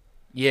 Yeah.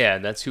 Yeah,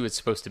 that's who it's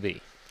supposed to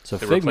be. So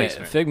The Figment,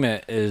 replacement.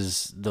 Figment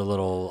is the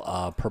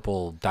little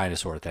purple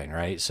dinosaur thing,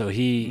 right? So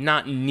he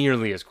Not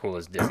nearly as cool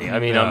as Disney. I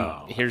mean,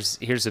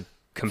 here's a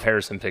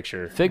comparison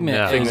picture.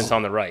 Figment Figment's is-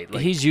 on the right.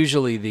 Like, he's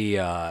usually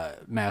the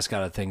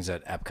mascot of things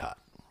at Epcot.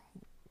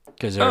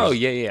 Cause oh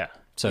yeah.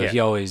 So yeah. he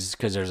always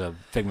because there's a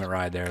Figment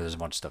ride there. There's a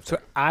bunch of stuff. So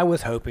There. I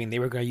was hoping they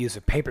were going to use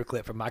a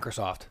paperclip from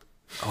Microsoft.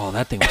 Oh,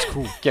 that thing was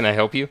cool. Can I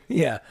help you?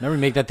 Yeah. Remember,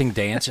 make that thing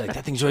dance. You're like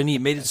that thing's really neat.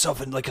 It made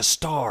itself in like a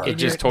star. It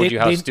just Then told you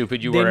how then-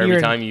 stupid you then were every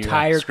your time you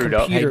entire screwed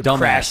up. computer Hey, dumbass!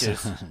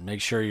 crashes. Make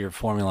sure your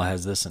formula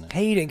has this in it.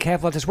 Hey, you didn't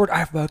capitalize this word.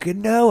 I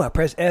fucking know. I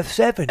pressed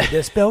F7 to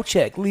do spell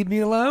check. Leave me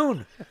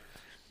alone.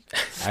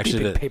 Actually,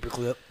 Stupid the,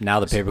 paperclip. now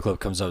the paperclip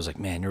comes up. I was like,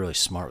 man, you're really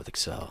smart with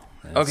Excel.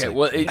 And it's Okay, like,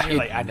 well, You're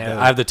like, I know.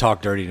 I have the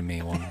talk dirty to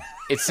me one.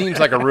 it seems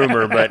like a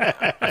rumor,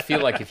 but I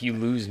feel like if you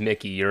lose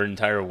Mickey, your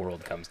entire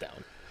world comes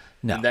down.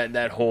 No,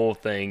 That whole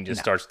thing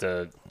just starts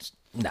to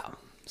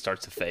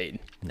fade.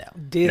 no.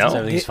 Disney, No.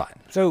 Everything's fine.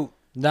 So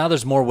Now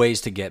there's more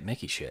ways to get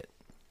Mickey shit.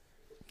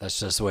 That's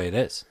just the way it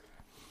is.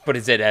 But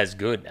is it as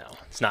good now?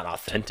 It's not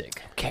authentic.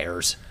 Who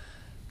cares?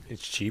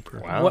 It's cheaper.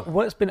 Wow.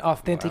 what's been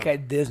authentic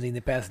at Disney in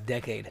the past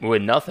decade?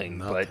 With nothing,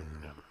 but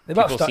They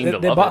bought, People seem to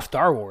they love bought it.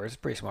 Star Wars. It's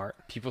pretty smart.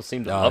 people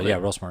seem to Oh love yeah,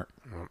 it. real smart.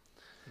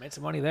 Made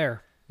some money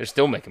there. They're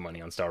still making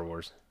money on Star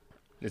Wars.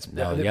 It's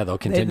No, yeah, they'll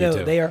continue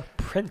to. They are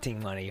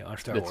printing money on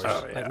Star Wars.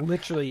 oh, Like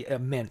literally a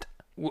mint.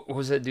 what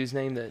was that dude's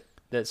name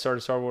that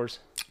started Star Wars?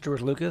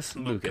 George Lucas.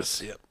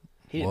 Lucas. Yep.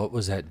 What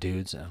was that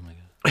dude's? Oh my god.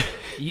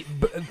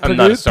 I'm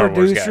not a Star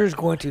Wars guy. Producer's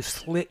going to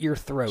slit your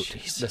throat.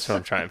 That's what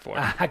I'm trying for.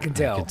 I can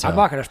tell. tell. I'm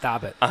not going to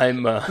stop it.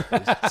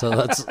 So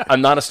that's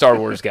I'm not a Star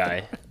Wars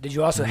guy. Did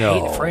you also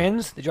No. hate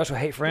Friends? Did you also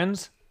hate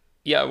Friends?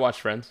 Yeah, I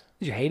watched Friends.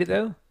 Did you hate it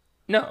though?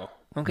 No.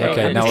 Okay.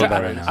 Okay, I'm now just we're try-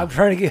 better now. I'm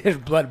trying to get his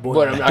blood But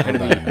boiling. I'm not going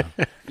to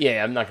be.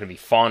 Yeah, I'm not going to be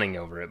fawning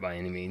over it by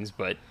any means.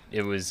 But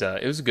it was a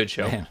good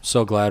show. man,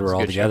 so glad we're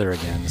all good together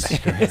again. This is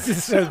great. This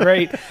is so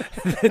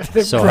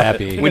great. So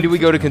happy. When did we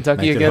go to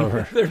Kentucky Make it again?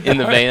 over. In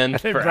the van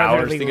Their for hours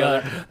brotherly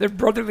together. love- Their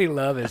brotherly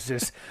love is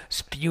just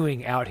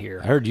spewing out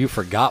here. I heard you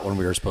forgot when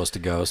we were supposed to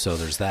go, so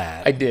there's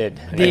that. I did.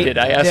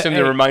 I asked him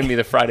to remind me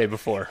the Friday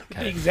before.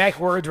 The exact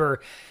words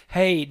were,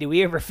 "Hey, do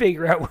we ever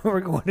figure out when we're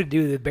going to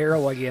do the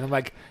barrel again?" I'm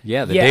like,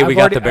 Yeah, the day we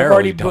got the barrel, I've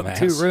already you booked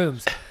dumbass. 2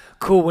 rooms.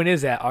 Cool. When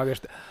is that?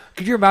 August.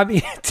 Could you remind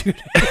me 2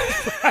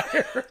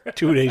 days?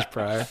 2 days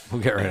prior.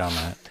 We'll get right on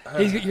that.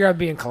 You're going to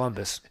be in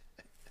Columbus.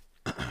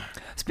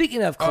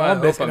 Speaking of I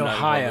Columbus hope and I'm not in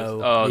Ohio,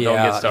 Columbus. Oh, don't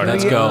Yeah, get started.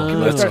 let's Can go. we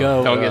Let's start-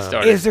 go. Don't get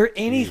started. is there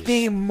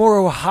anything more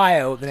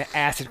Ohio than an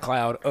acid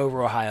cloud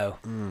over Ohio?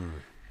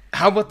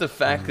 How about the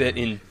fact that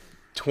in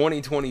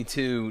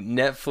 2022,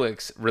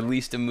 Netflix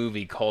released a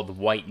movie called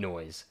White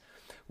Noise,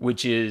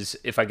 which is,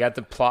 if I got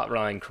the plot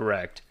line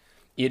correct,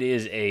 it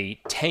is a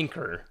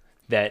tanker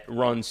that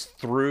runs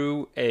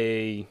through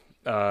a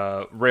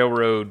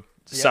railroad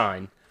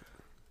sign,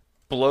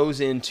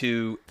 blows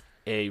into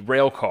a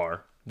rail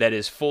car that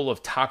is full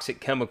of toxic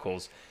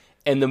chemicals,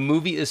 and the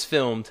movie is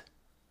filmed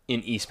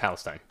in East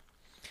Palestine.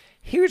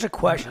 Here's a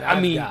question I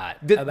I've mean, got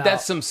about,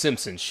 that's some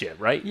Simpsons shit,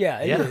 right? yeah,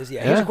 it is.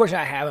 Yeah. Here's a question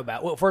I have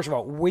about. Well, first of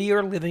all, we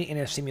are living in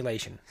a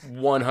simulation.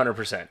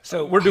 100%.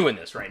 So- we're doing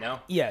this right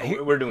now. Yeah,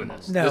 here- we're doing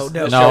this. No, This-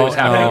 no, the no, show is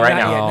happening no, right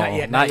not now.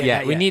 yet, Not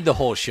yet. We yet. need the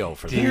whole show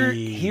for that.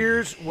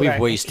 Here's what We've I,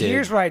 wasted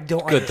Here's what I don't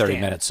good understand. 30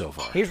 minutes so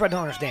far. Here's what I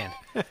don't understand.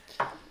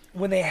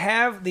 When they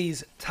have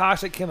these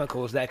toxic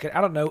chemicals that could,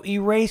 I don't know,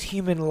 erase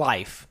human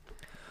life,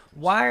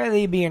 why are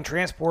they being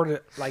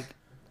transported like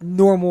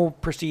normal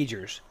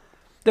procedures?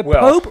 The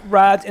Well- Pope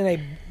rides in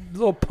a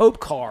little Pope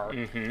car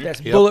that's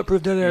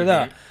bulletproof.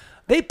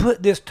 They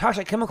put this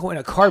toxic chemical in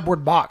a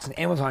cardboard box and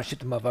Amazon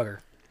shipped the motherfucker.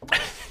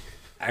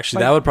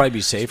 Actually, that would probably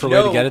be safer way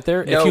to No, get it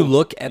there. no, If you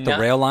look at the not-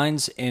 rail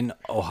lines in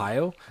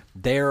Ohio,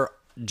 they're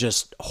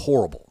just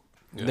horrible.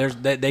 They know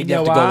have to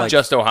go why? like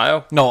Just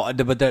Ohio? no,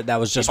 but that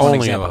was just one Only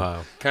example.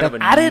 Ohio. Kind of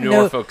a I didn't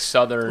know- Norfolk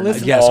Southern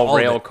Listen, Yes, all all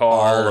rail of it, car.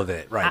 all of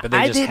it, right? But they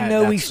I just didn't had,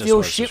 know we that's just still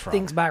where it's ship from.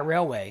 things by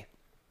railway.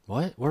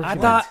 What? Where, I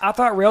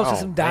thought rail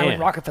system died when man.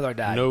 Rockefeller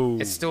died. No,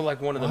 It's still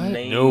like one of the What?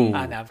 main No.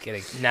 I know, I'm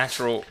kidding.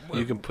 natural.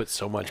 you can put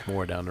so much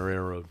more down the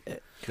railroad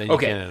than you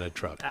Okay. can in a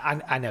truck.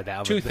 I know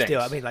that. Two but still,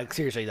 I things. mean, like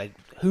seriously, like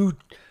who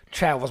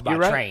travels by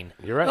You're right. train?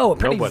 You're right. Oh,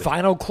 apparently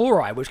Nobody. vinyl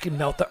chloride, which can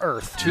melt the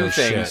earth. Two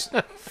things.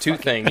 Two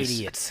things.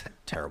 Idiots.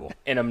 Terrible.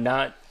 And I'm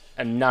not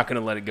going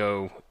to let it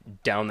go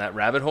down that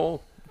rabbit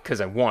hole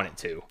because I want it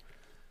to.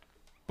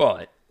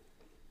 But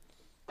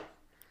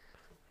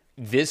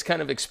this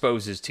kind of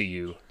exposes to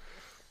you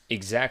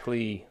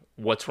exactly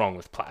what's wrong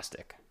with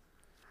plastic.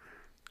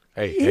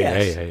 Hey,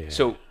 Yes. hey.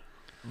 So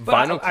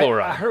But vinyl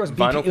chloride. I heard it was,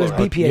 vinyl it was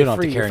chloride. BPA You don't have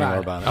free. to care you're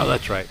anymore fine. about Oh, it.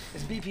 that's right.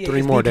 It's BPA, 3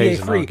 it's more BPA days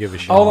and free. I'll give a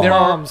shit. All the There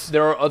moms.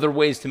 there are other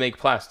ways to make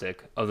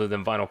plastic other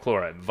than vinyl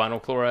chloride.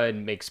 Vinyl chloride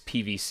makes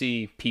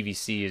PVC.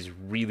 PVC is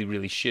really,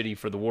 really shitty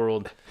for the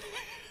world.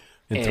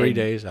 In 3 And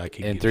days, I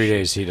can. In 3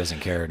 days, he doesn't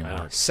care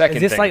anymore. Second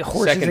Is this thing, like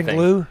horses second and thing,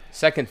 glue?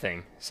 Second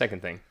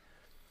thing.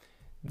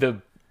 The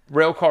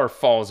rail car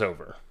falls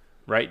over,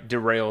 right?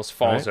 Derails,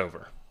 falls Right.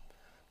 over.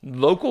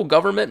 Local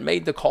government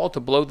made the call to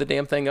blow the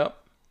damn thing up.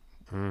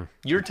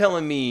 You're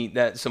telling me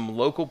that some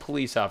local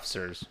police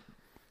officers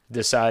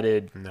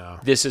decided No.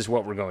 this is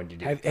what we're going to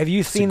do. Have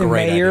you seen the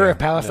great mayor idea. of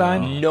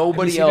Palestine?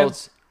 Nobody Have you seen him?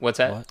 else. What's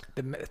that?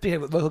 What?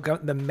 Speaking of local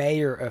government, the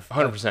mayor of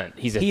 100%.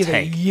 He's a he is a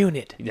tank.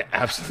 unit. Yeah,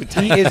 absolute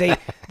tank. He is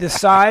the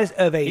size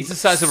of a He's the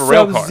size of a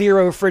rail car.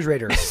 Sub-Zero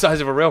refrigerator. The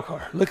size of a rail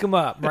car. Look him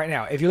up right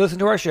now. If you listen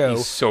to our show,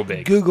 He's so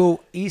big.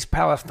 Google East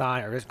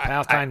Palestine or just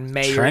Palestine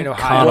mayor Trent in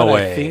Ohio. What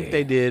Conaway. I think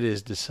they did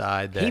is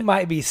decide that He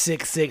might be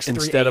 6'6",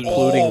 instead of 380.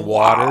 polluting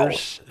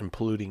waters and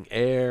polluting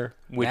air,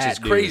 Which that is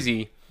dude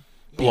crazy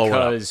blow it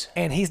up. because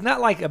And he's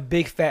not like a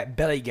big fat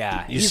belly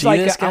guy. You he's see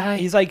like this a- guy?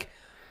 He's like,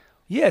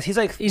 yes, he's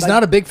like. He's like-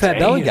 not a big fat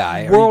belly he's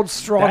guy. World's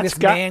strongest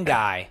That's man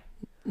guy.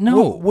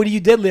 No. What do you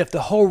deadlift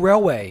the whole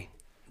railway?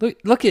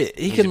 Look at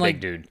he he's can a like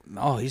big dude.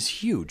 Oh, he's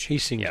huge. he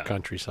sings Yeah.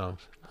 country songs.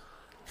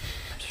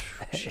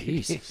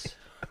 Jesus.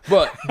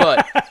 But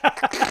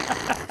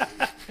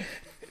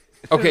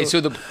okay, so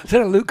Is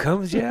that a Luke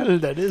Combs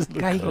jab? That is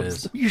Guy, That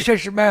is. you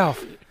shut your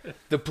mouth.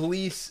 the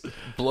police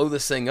blow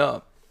this thing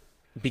up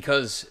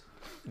because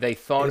they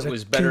thought There's it a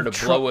was better to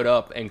control- blow it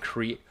up and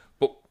create.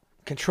 But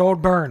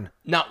Controlled burn.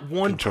 not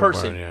one Controlled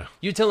person. burn, yeah.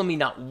 You're telling me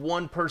not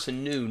one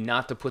person knew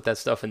not to put that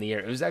stuff in the air.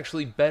 It was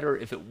actually better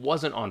if it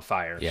wasn't on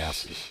fire Yeah.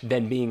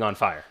 than being on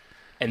fire.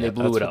 And they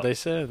blew That's it what up. they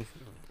said.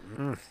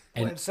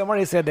 When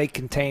somebody said they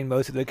contain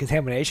most of the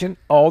contamination,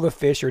 all the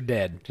fish are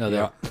dead. No,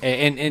 they're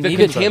and The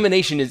even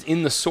contamination is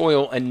in the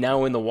soil and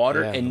now in the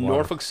water, Yeah, and the water.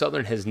 Norfolk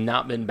Southern has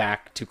not been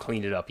back to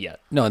clean it up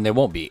yet. no, and they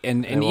won't be.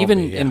 And won't even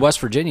be, yeah. in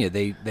West Virginia,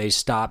 they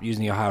stopped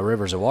using the Ohio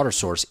River as a water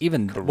source.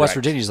 Even West Correct.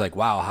 Virginia's like,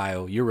 wow,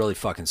 Ohio, you're really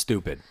fucking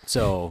stupid.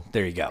 So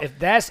there you go. If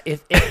that's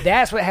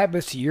that's what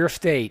happens to your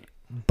state,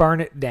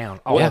 burn it down,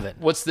 all of it.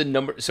 What's the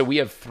number? So we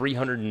have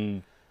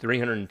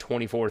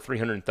 324,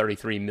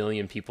 333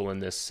 million people in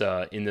this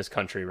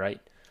country, right?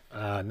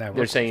 No,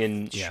 They're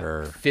saying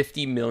Sure.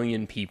 50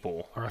 million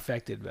people are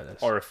affected by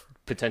this. are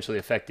potentially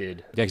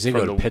affected. Yeah, because they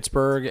from go to the-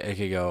 Pittsburgh. It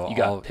could go. You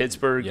got all,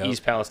 Pittsburgh, yep.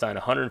 East Palestine,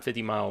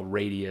 150-mile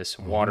radius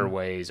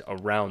waterways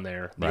around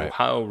there. The Right.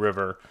 Ohio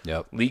River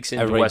Yep. leaks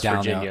into Everybody West down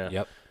Virginia. Out.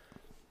 Yep.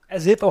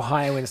 As if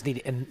Ohioans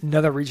need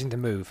another region to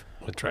move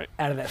That's right.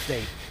 out of that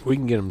state. We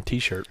can get them a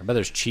T-shirt. I bet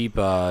there's cheap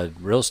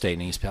real estate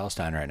in East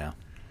Palestine right now.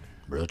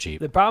 Real cheap.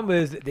 The problem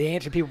is that the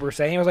answer people were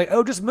saying was like,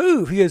 "Oh, just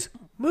move." He goes,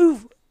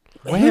 "Move?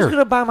 Where? Who's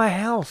gonna buy my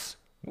house?"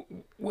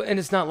 Well, and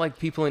it's not like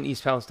people in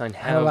East Palestine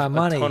Have have a lot of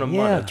money, ton of yeah.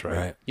 money. That's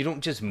right. You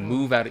don't just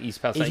move out of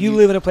East Palestine. If you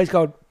live in a place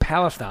called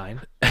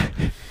Palestine,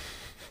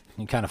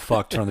 You kind of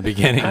fucked from the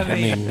beginning. I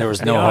mean, there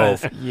was no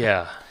honest. hope.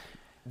 Yeah.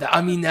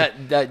 I mean, that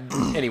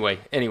anyway.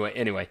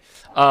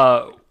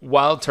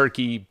 Wild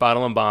Turkey,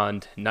 Bottle and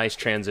Bond, nice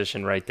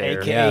transition right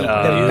there. aka Yeah. the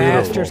Beautiful,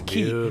 Master's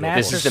Keep. beautiful. This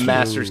Master's is the Keep.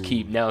 Master's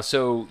Keep. Now,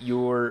 so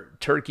your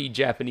Turkey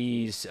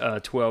Japanese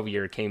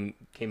 12-year came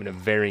in a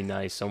very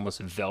nice, almost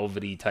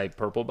velvety type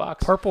purple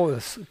box. Purple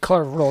is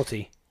color of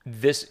royalty.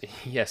 This,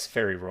 yes,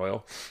 very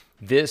royal.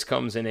 This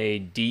comes in a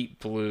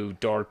deep blue,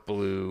 dark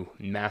blue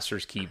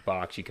Master's Keep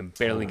box. You can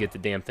barely get the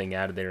damn thing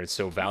out of there. It's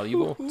so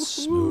valuable.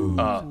 Smooth.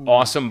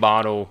 Awesome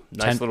bottle.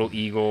 Nice 10 little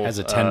eagle. has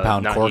a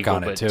 10-pound not cork eagle,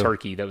 on it, but too.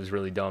 Turkey. That was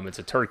really dumb. It's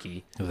a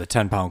turkey. With a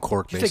 10-pound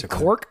cork, Did you say basically.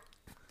 cork?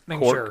 Make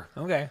Cork. sure.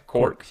 Okay.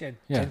 Cork. She had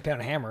Yeah.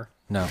 10-pound hammer.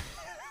 No.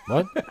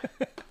 What?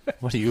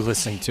 What are you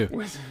listening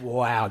to?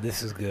 Wow,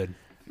 this is good.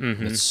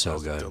 It's so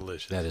That's good.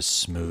 delicious. That is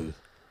smooth.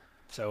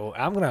 So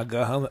I'm gonna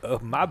go home and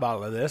open my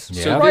bottle of this.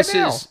 Yeah. So right this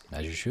now. is.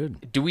 As you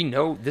should. Do we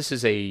know this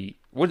is a?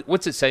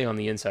 What's it say on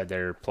the inside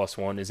there?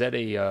 +1. Is that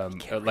a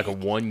like a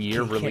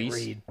 1-year Can't release?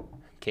 read.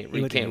 Can't He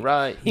read. went Can't to-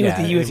 write. He went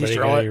to Yeah, USC Anybody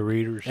got Charlotte. any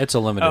readers? It's a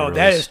limited Oh, release.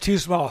 that is too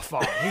small a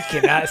font. He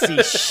cannot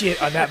see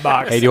shit on that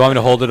box. Hey, do you want me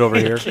to hold it over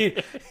here?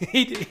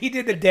 he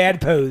did the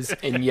dad pose.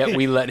 And yet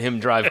we let him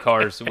drive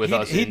cars with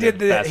us. He in did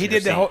the passenger he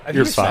did the seat. whole. have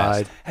You're you seen-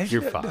 fine. have you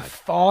You're seen the fine.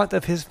 font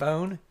of his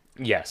phone?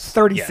 Yes.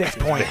 36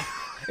 point.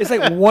 It's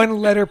like one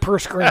letter per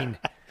screen.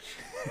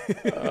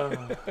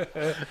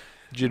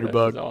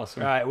 Jitterbug.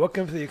 Awesome. All right,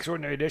 welcome to the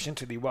extraordinary addition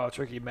to the Wild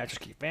Turkey Mattress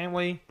Key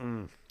family.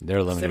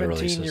 They're limited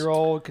releases.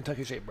 17-year-old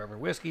Kentucky Straight Bourbon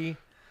Whiskey.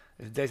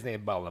 It's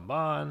designated bottle and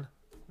bond.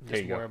 There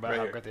Just you go. more about Right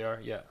how here. great they are.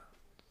 Yeah.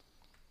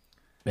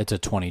 It's a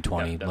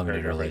 2020 Yeah, that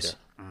limited very release.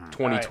 right there.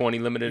 2020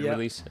 limited Yep.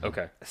 release.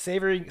 Okay.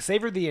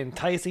 Savor the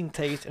enticing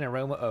taste and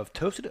aroma of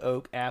toasted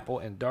oak, apple,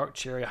 and dark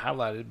cherry,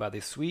 highlighted by the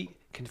sweet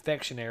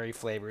confectionery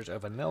flavors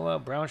of vanilla,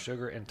 brown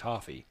sugar, and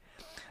toffee.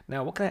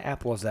 Now, what kind of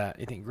apple is that?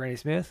 You think Granny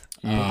Smith?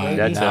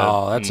 That's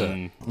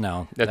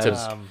That's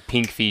a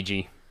pink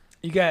Fiji.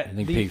 You got I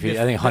think I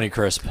think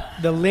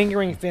Honeycrisp. the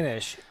lingering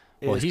finish.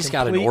 Well, is he's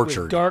got an complete with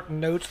orchard. dark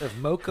notes of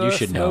mocha, You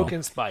should smoke, know.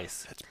 and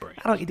spice. That's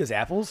brandy. I don't eat those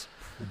apples.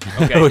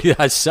 Okay.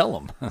 I sell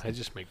them. I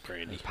just make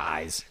brandy.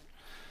 Pies.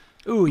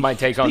 Ooh, My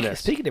take on this.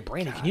 Speaking of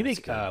brandy, can you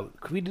make? Can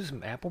we do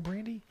some apple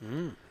brandy?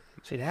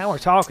 See, now we're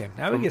talking.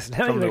 Now we get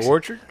From the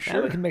orchard?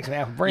 Now we can make some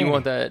apple brandy. You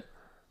want that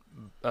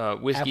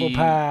whiskey, Apple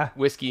pie.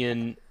 whiskey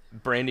and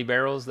brandy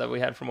barrels that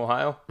we had from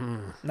Ohio?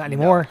 Not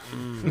anymore.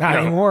 Not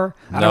anymore.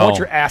 I don't No. want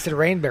your acid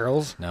rain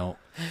barrels. No.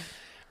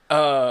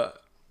 All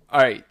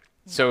right.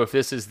 So if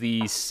this is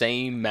the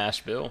same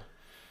mash bill,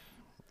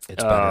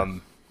 It's better.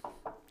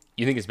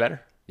 you think it's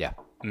better? Yeah.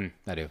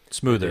 I do.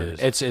 Smoother.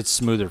 It's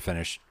smoother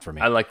finish for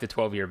me. I like the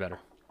 12-year better.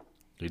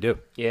 You do.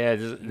 Yeah,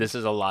 this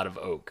is a lot of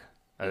oak.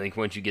 I think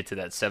once you get to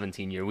that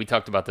 17-year, we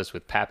talked about this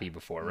with Pappy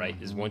before, right?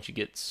 Is once you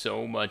get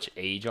so much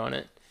age on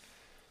it,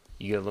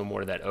 you get a little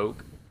more of that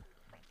oak.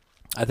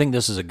 I think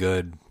this is a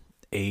good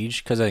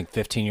age because I think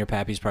 15-year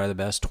Pappy's probably the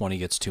best. 20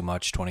 gets too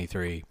much.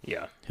 23,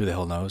 Yeah. who the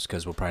hell knows?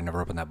 Because we'll probably never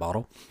open that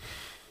bottle.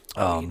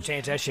 We can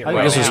change that shit I think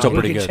right this now. is still We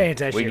pretty can good. change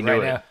that We shit can right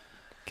do it. now.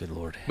 Good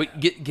Lord. But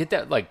get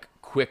that like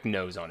quick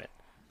nose on it,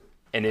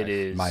 and it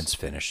is Mine's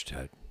finished.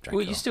 I drank well.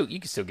 it all. You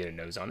can still get a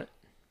nose on it.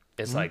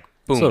 It's like It's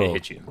boom, a little- it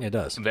hits you. It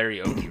does. Very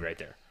oaky right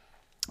there.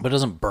 But it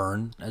doesn't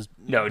burn. No, it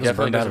doesn't definitely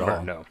burn bad doesn't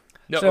at burn. all.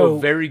 No, So- a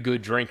very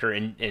good drinker,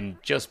 and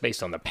just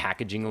based on the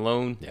packaging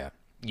alone, Yeah.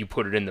 you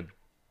put it in the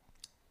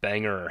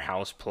Banger or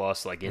House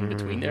Plus, like in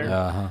between there.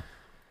 Uh-huh.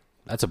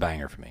 That's a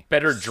banger for me.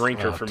 Better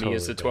drinker Oh, for me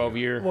is the totally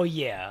 12-year. Well,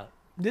 yeah.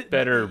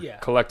 Better Yeah.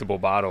 collectible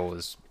bottle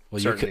is Well,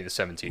 you certainly could- the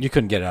 17. You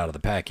couldn't get it out of the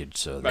package,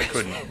 so I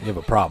couldn't. you have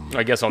a problem.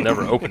 I guess I'll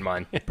never open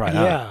mine. Probably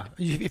not.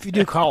 Yeah. If you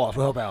do call us,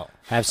 we'll help out.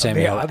 Have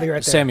Sammy I'll help. be right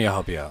there. Sammy will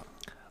help you out.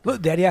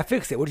 Look, Daddy, I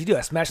fixed it. What'd you do?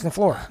 I smashed on the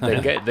floor.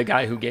 The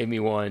guy who gave me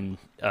one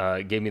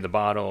gave me the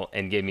bottle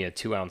and gave me a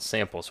 2-ounce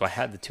sample. So I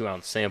had the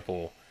 2-ounce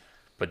sample,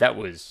 but that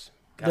was,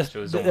 gosh, it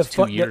was almost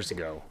 2 years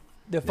ago.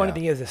 The funny Yeah.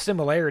 thing is the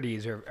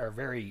similarities are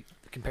very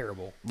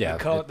comparable. Yeah,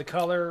 The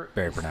color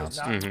very is pronounced.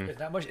 not,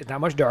 it's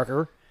not much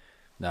darker.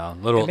 No,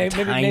 little Maybe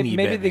tiny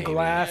bit. the maybe.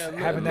 glass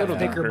having that little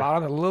thicker darker.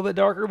 bottom, a little bit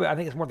darker, but I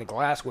think it's more the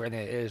glassware than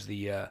it is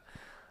the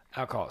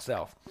alcohol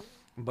itself.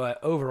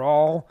 But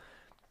overall,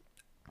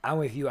 I'm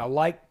with you. I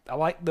like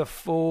the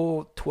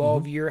full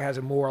 12-year has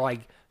a more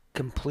like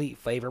complete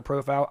flavor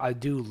profile. I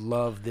do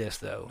love this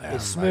though. Yeah,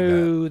 It's I bet.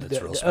 smooth.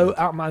 That's real I smooth.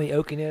 don't mind the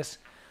oakiness,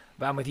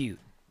 but I'm with you.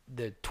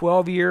 The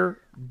 12-year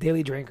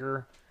daily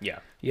drinker. Yeah.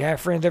 You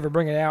have friends ever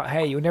bring it out.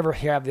 Hey, you'll never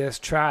have this.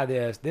 Try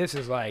this. This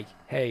is like,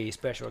 hey,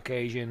 special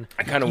occasion.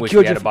 I kind of You wish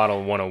killed we had your- a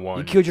bottle of 101.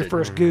 You killed your to-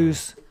 first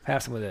goose.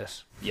 Have some of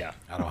this. Yeah.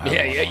 I don't have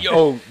Yeah.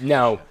 one.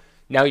 Oh,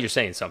 now you're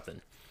saying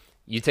something.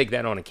 You take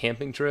that on a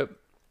camping trip,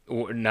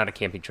 or not a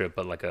camping trip,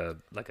 but like a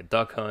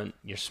duck hunt.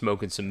 You're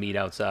smoking some meat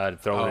outside,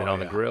 throwing it on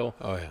the grill.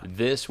 Oh, yeah.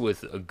 This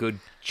with a good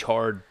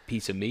charred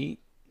piece of meat.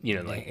 You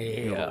know, like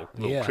a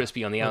little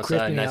crispy on the Little outside,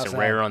 crispy nice and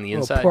rare on the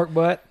Little inside. pork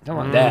butt. Come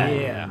on.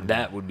 That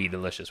that would be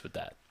delicious with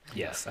that.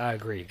 Yes, I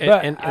agree. And,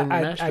 But and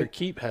I- Master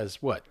Keep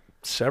has what?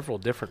 Several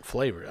different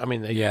flavors. I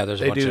mean, Yeah, there's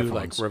a they bunch of do different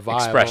like ones.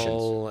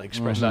 revival,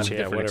 expressions, yeah,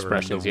 Different whatever.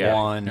 expressions, The yeah.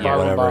 one or Bottle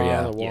whatever. bond,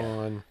 Yeah. the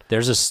one.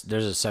 There's a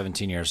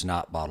 17-year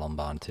not bottle and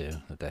bond too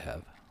that they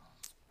have.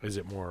 Is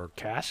it more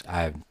cask?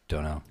 I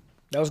don't know.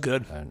 that was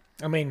good.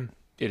 I- I mean,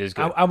 It is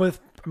good. I'm with.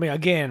 I mean,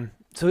 again.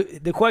 So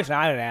the question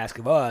I'd ask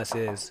of us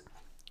is,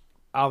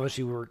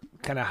 obviously we're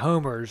kind of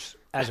homers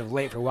as of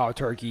late for Wild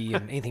Turkey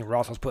and anything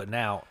Ross was putting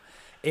out.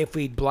 If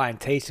we blind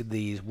tasted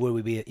these, would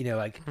we be?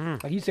 Like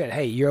you said,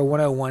 hey, you're a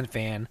 101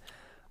 fan.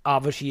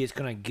 Obviously, it's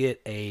going to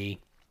get a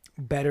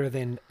better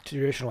than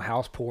traditional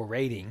house pour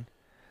rating.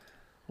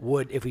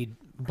 If we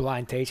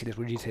blind tasted this,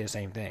 would you say the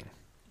same thing?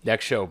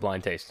 Next show,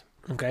 blind taste.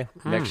 Okay.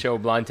 Next show,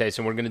 blind taste,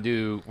 and we're gonna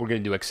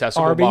do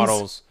accessible Arby's?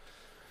 bottles.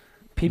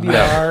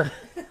 PBR,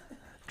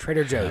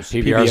 Trader Joe's.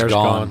 PBR's PBR's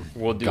gone. gone.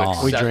 We'll do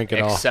Gone. We drink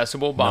it all.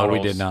 accessible No, bottles.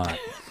 we did not.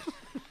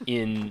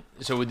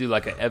 So we'll do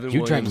like an Evan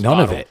You Williams drank none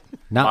bottle, of it.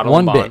 Not bottle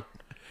one and bit. bond,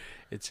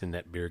 It's in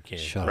that beer can.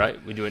 Shut up.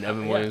 right? We do an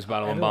Evan Williams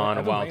bottle and Evan- bond,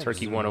 a Evan Wild Williams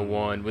Turkey is-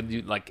 101. We'll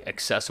do like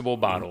accessible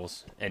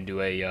bottles and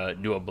do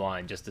a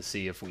blind just to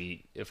see if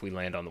we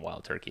land on the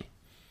Wild Turkey.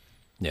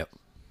 Yep.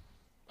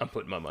 I'm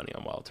putting my money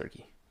on Wild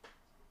Turkey.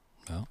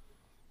 Well,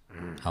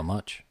 how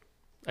much?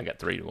 I got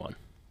 3-1.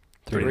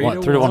 3 to Three 1.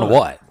 to 3 to 1 to one.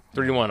 what?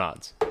 3-1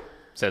 odds.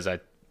 Says I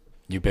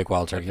You pick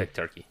wild turkey. picked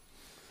turkey.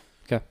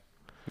 Okay.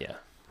 Yeah.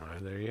 All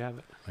right, there you have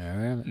it. All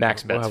right.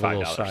 Max We'll bet's have a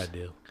little $5. side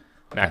deal.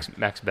 Max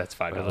bet's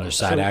Other $5.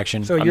 side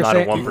action. So I'm you're not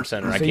a saying,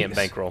 1%er. I can't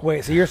bankroll.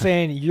 Wait, so you're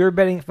saying you're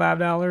betting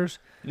 $5?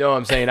 No,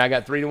 I'm saying I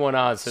got 3-1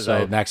 odds.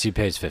 So Maxie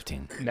pays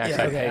 15. Max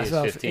Yeah, I okay, pay that's is what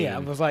I was- 15. yeah, I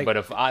was like- but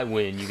if I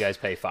win, you guys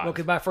pay 5. Well,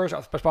 because my first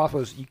response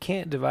was you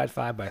can't divide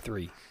 5 by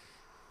 3.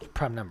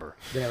 Prime number.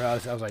 Then I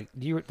was like,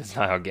 do you? That's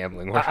not how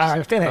gambling works. I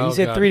understand that. Oh, You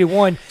said God.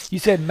 3-1. You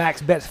said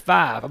max bets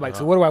 5. I'm like,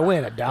 so what do I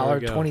win?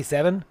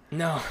 $1.27?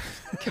 No,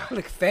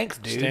 Like, thanks,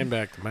 dude. Stand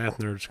back. The math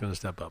nerd's going to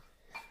step up.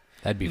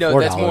 That'd be no, $4.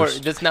 that's more.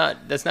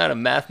 That's not a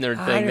math nerd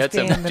I thing. That's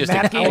understand the just a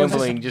math. I was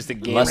gambling, just a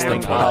Less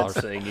than gambling $4. odds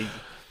thing.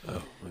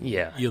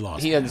 Yeah, You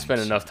lost He hasn't spent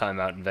points. enough time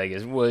out in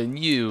Vegas. Well,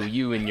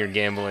 you and your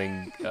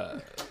gambling,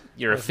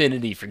 your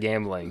affinity for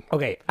gambling.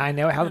 Okay, I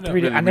know how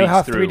really I know how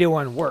reads through.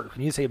 3-1 works.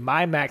 When you say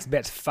my max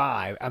bet's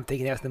 5, I'm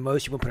thinking that's the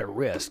most you want to put at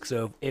risk.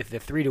 So if the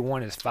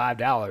 3-1 is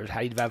 $5, how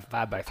do you divide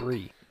 5 by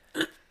 3?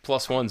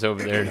 Plus one's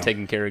over there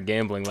taking care of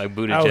gambling like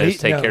Buttigieg Oh, he-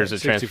 take no, care of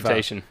 65.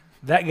 transportation.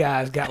 That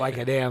guy's got like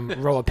a damn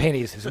roll of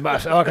pennies. It's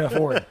about all I can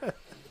afford.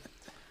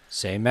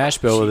 Same mash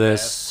bill with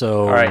this.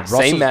 So All right, Russell's-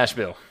 same mash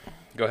bill.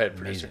 Go ahead,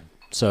 producer. Amazing.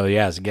 So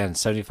yes, again,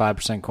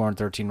 75% corn,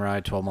 13 rye,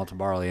 12 malted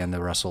barley, and the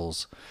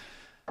Russells.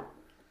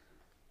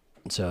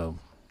 So,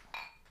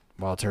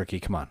 wild turkey,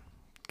 come on,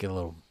 get a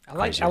little. I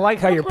crazier. like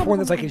how you're pouring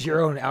this like it's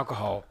your own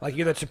alcohol. Like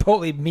you're the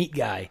Chipotle meat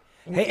guy.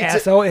 Hey,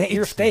 asshole, hey,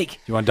 your steak.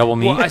 You want double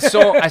meat? Well, I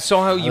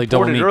saw how you like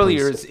double poured it meat,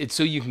 earlier. please. It's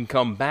so you can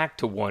come back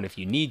to one if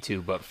you need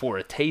to, but for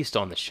a taste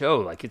on the show,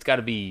 like it's got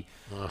to be.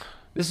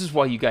 This is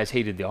why you guys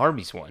hated the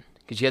Arby's one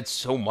because you had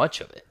so much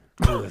of it.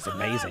 Ooh, it's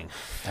amazing.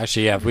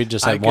 Actually, yeah, if we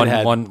just I had could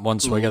have one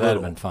swig of that, it'd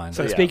little. been fine.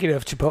 So Yeah. speaking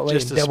of Chipotle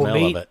Just and the double smell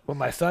of meat, it. what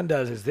my son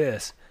does is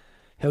this: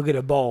 he'll get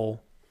a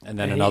bowl, And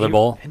then and another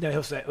bowl. No,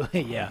 he'll say,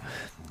 yeah.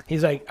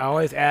 He's like, I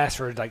always ask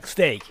for like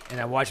steak, and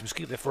I watch him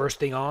scoop the first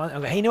thing on.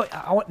 I'm like, hey, you know what?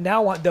 I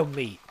want double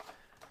meat.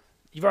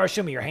 You've already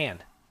shown me your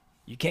hand.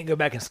 You can't go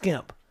back and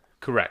skimp.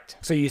 Correct.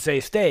 So you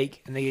say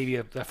steak, and they give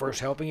you the first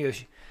helping. You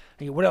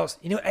go, what else?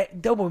 You know,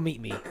 double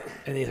meat me.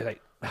 And he's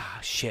like,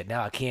 shit,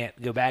 now I can't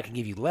go back and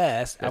give you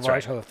less. I've already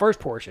right. shown the first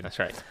portion. That's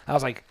right. I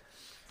was like,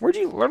 where'd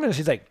you learn this?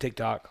 He's like,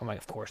 TikTok. I'm like,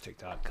 of course,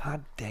 TikTok.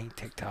 God dang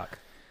TikTok.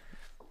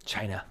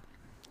 China.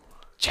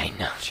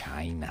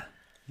 China.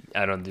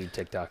 I don't do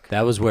TikTok.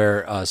 That was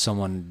where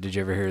someone. Did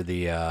you ever hear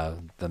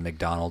the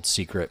McDonald's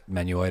secret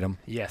menu item?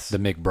 Yes. The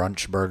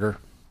McBrunch burger.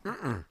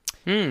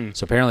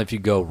 So apparently, if you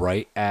go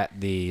right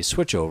at the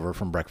switchover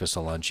from breakfast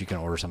to lunch, you can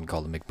order something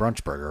called the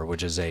McBrunch burger,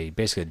 which is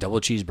basically a double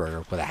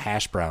cheeseburger with a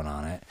hash brown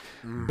on it,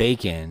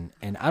 bacon,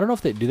 and I don't know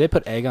if they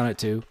put egg on it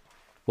too,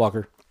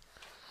 Walker.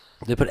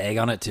 They put egg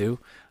on it too.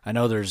 I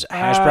know there's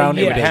hash brown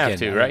yeah. and They bacon. have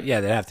to, right? Yeah,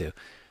 they have to.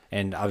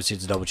 And obviously,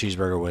 it's a double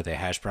cheeseburger with a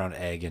hash brown,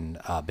 egg, and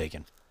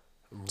bacon.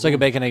 It's like a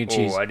bacon, egg, and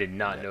cheese. Oh, I did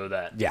not know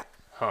that. Yeah,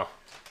 Huh.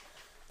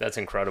 That's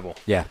incredible.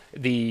 yeah.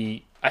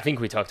 I think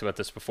we talked about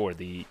this before.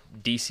 The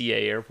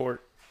DCA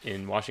airport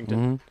in Washington.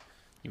 Mm-hmm.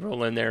 You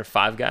roll in there,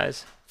 Five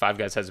Guys. Five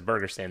Guys has a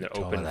burger stand. They're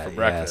open for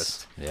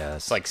breakfast. Yes.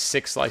 It's like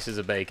 6 slices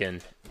of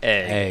bacon,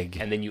 egg, Egg.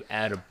 and then you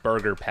add a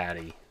burger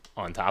patty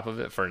on top of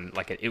it for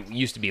like it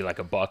used to be like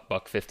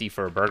 $1.50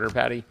 for a burger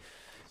patty.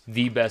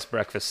 The best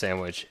breakfast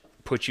sandwich.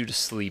 Puts you to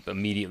sleep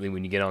immediately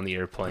when you get on the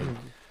airplane.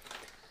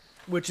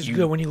 Which is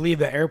good when you leave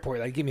the airport.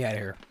 Like, get me out of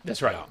here.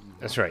 That's right.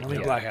 That's right. Let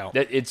me black out.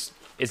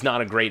 It's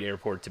not a great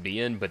airport to be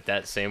in, but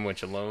that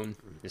sandwich alone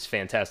is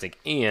fantastic.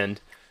 And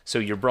so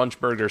your brunch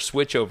burger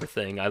switchover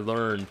thing, I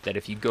learned that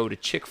if you go to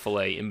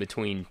Chick-fil-A in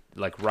between,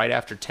 like right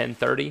after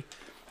 10:30,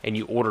 and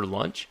you order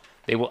lunch,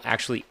 they will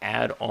actually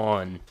add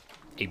on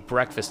a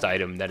breakfast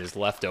item that is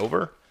left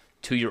over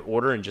to your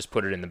order and just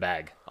put it in the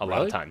bag a lot of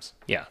Really? times.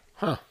 Yeah.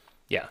 Huh.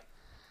 Yeah.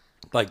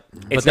 Like,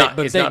 It's not-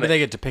 but it's they, not but a- they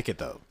get to pick it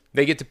though.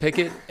 They get to pick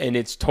it, and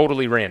it's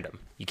totally random.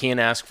 You can't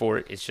ask for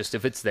it. It's just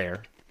if it's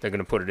there, they're going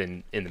to put it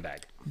in the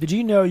bag. Did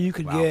you know you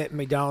could get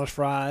McDonald's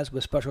fries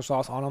with special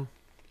sauce on them?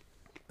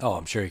 Oh,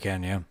 I'm sure you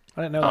can. Yeah.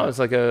 I didn't know Oh, that. it's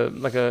like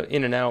a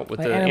In-N-Out with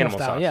Like the animal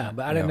style, sauce. yeah.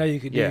 But I didn't know you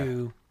could Yeah.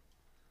 do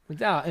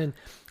without. And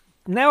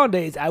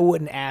nowadays, I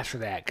wouldn't ask for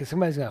that because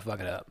somebody's gonna fuck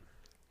it up.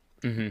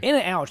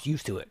 In-N-Out's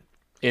used to it.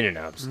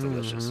 In-N-Out's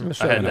delicious. I'm I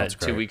sure had In-N-Out's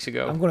that 2 weeks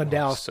ago. I'm going to Oh,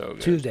 Dallas so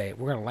good. Tuesday.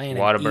 We're going to land and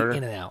Whataburger? eat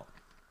In-N-Out.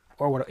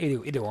 Or what?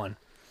 Either one.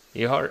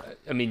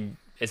 I mean,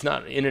 it's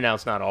not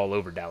In-N-Out's not all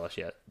over Dallas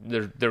yet.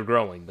 They're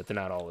growing, but they're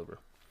not all over.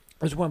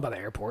 There's one by the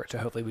airport, so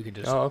hopefully we can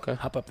just Oh, okay.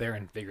 hop up there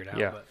and figure it out.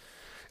 Yeah.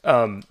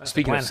 But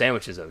Speaking of plan.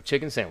 sandwiches, though,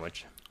 chicken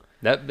sandwich.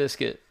 That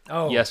biscuit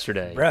Oh,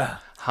 yesterday, bruh.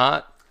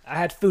 hot, I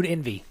had food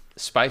envy.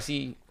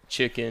 spicy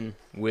chicken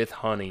with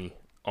honey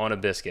on a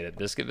biscuit at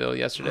Biscuitville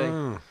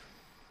yesterday.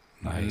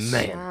 Nice.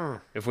 Man,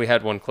 if we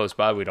had one close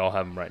by, we'd all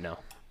have them right now.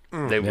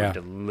 They were Yeah.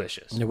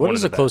 delicious. Yeah, One what of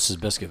is the best. closest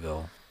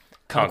Biscuitville?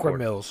 Concord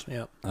Mills.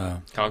 Yeah.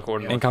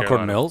 Concord, In North Concord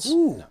Carolina. Mills?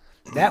 Ooh.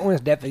 That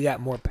one's definitely got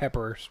more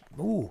peppers.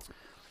 Ooh.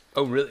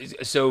 Oh, really?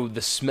 So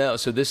the smell.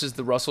 So this is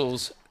the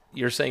Russell's.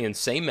 You're saying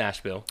same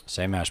mash bill.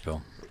 Same mash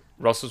bill.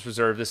 Russell's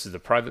Reserve. This is the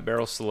Private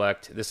Barrel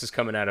Select. This is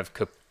coming out of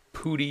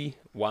Caputi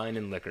Wine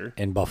and Liquor.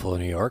 In Buffalo,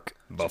 New York.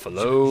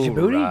 Buffalo,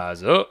 Djibouti?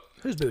 rise up.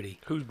 Who's booty?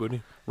 Who's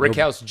booty?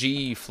 Rickhouse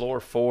G, floor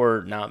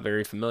 4, not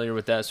very familiar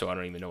with that, so I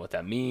don't even know what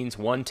that means.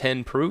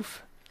 110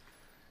 proof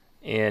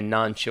and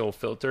non-chill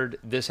filtered.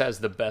 This has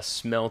the best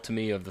smell to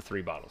me of the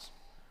 3 bottles.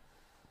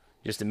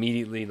 Just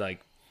immediately,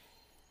 like,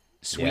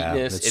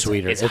 sweetness. It's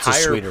sweeter. It's It's a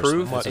higher sweeter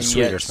proof, smell. It's a and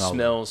sweeter yet smell.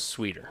 smells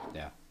sweeter.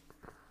 Yeah.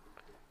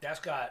 That's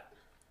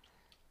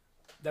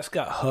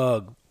got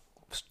hug,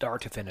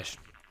 start to finish,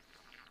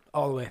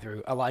 all the way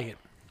through. I like it.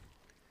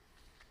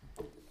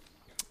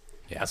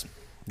 Yeah.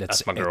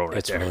 That's my girl right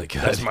it's there. Really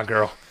good. That's my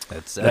girl.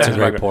 That's That's a my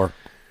great girl. pour.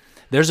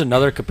 There's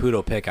another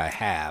Caputo pick I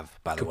have,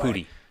 by the way.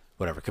 Caputi.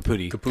 Whatever.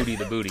 Caputi. Caputi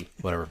the booty.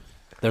 Whatever.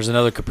 There's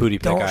another Caputi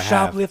pick Don't I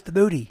have. shoplift the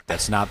booty.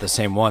 That's not the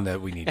same one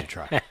that we need to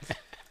try.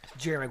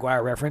 Jerry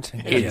Maguire reference.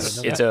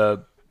 It's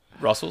a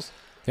Russell's?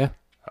 Yeah.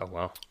 Oh,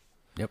 wow.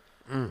 Yep.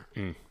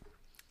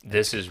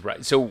 This is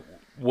right. So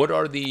what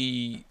are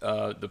the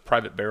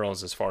private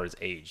barrels as far as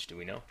age? Do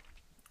we know?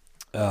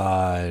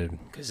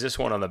 Because this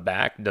one on the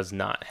back does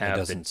not It have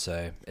doesn't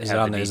say. Is have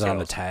it on the the, is it on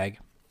the details. tag?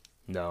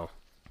 No.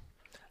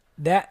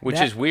 Which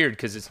Is weird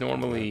because it's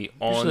normally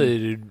on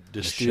Usually the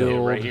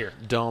distilled, right here.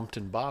 dumped,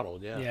 and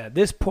bottled. Yeah. Yeah,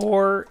 this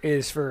pour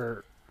is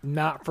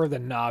not for the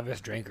novice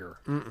drinker.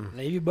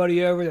 Leave your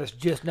buddy over that's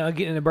just now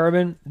getting into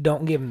bourbon.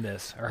 Don't give him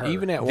this or her.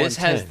 Even at This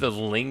 110. has the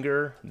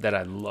linger that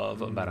I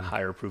love about a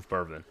higher proof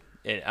bourbon.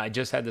 I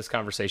just had this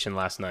conversation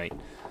last night.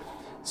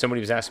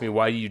 Somebody was asking me,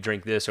 why do you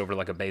drink this over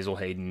like a Basil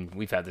Hayden?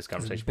 We've had this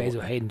conversation Basil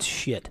before. Hayden's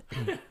shit.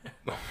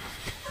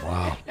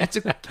 Wow. It's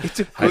a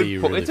How do good you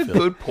pour. really It's a feel?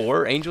 good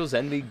pour. Angel's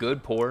Envy,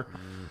 good pour.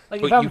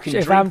 Like But if you can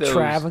if drink I'm those-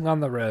 traveling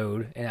on the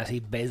road and I see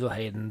Basil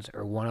Hayden's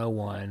or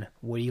 101,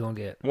 what are you gonna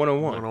get?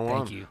 101. 101.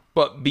 Thank you.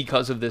 But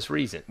because of this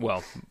reason,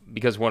 well,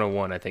 because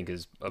 101 I think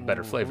is a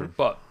better flavor,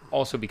 but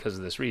also because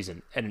of this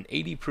reason, at an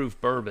 80 proof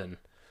bourbon,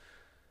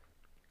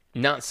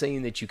 not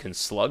saying that you can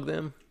slug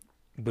them,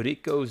 but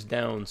it goes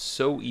down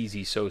so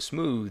easy, so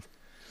smooth.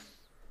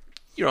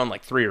 You're on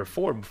like 3 or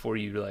 4 before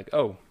you're like,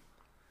 oh,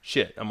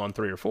 shit, I'm on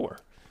 3 or 4.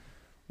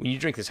 When you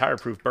drink this higher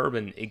proof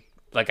bourbon,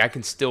 like I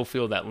can still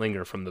feel that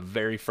linger from the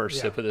very first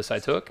sip of this I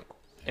took,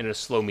 and it'll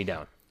slow me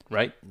down,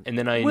 right? And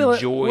then I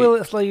enjoy. Will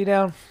it slow you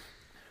down?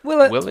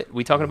 Will it? Will it?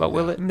 We talking about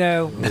Will it?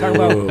 No. We're talking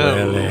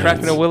about.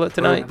 Cracking a Will it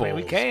tonight? I mean,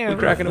 we can. We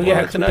cracking a We Will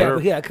got- it tonight?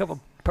 We got a couple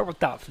purple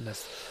tops in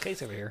this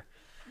case over here.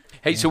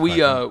 Hey, so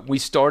we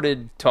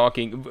started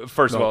talking.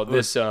 First of all,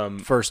 this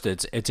First,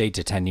 it's 8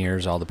 to 10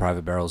 years. All the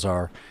private barrels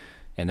are,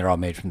 and they're all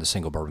made from the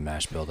single bourbon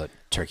mash bill that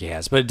Turkey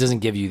has. But it doesn't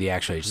give you the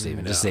actual age,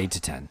 Stephen. It's 8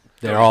 to 10.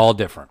 They're all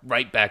different.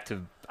 right back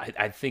to.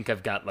 I think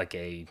I've got like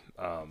a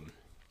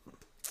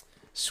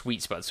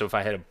sweet spot. So if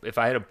I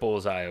had a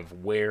bullseye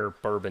of where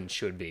bourbon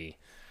should be,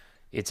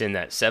 it's in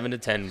that 7 to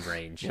 10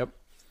 range. Yep.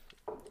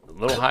 A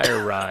little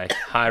higher rye,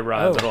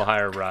 a little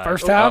higher rye.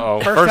 First time?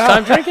 Uh-oh. First First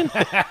time drinking?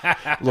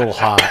 A little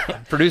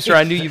hot. Producer,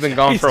 I knew you've been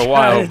gone for a He's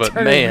while, trying to but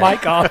turn man, his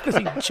mic off because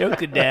he choked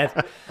to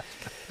death.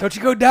 Don't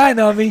you go dying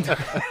on me,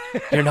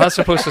 you're not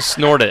supposed to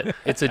snort it.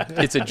 It's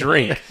a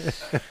drink.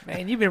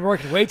 man. You've been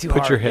working way too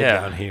Put hard. your head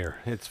Yeah. down here.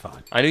 It's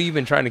fine. I know you've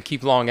been trying to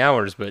keep long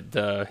hours, but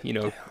give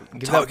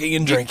Talking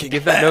and drinking.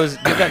 give that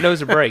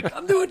nose a break.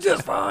 I'm doing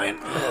just fine.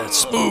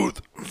 Smooth.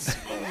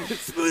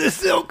 Smooth as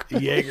silk.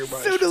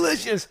 So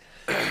delicious.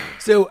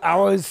 So I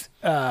was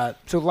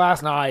so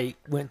last night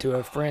went to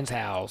a friend's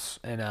house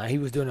and he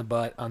was doing a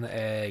butt on the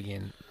egg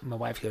and my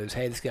wife goes,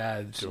 "Hey, this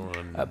guy's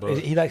Doing the butt.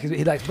 he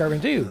likes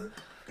bourbon too."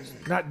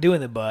 Not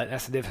doing the butt.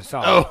 That's a different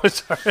song. Oh,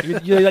 sorry.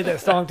 You like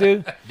that song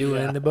too?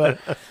 Doing the butt.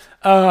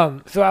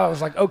 So I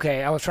was like,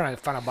 okay. I was trying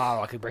to find a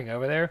bottle I could bring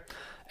over there,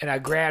 and I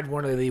grabbed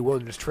one of the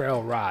Wilderness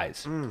Trail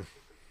Ryes.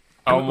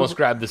 I almost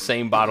grabbed the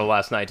same bottle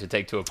last night to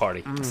take to a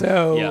party.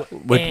 So Yeah.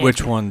 and-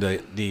 Which one?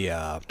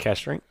 The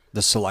Cash drink?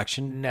 the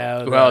selection?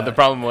 No. Well, the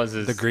problem was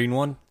The green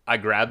one? I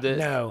grabbed it.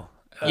 No.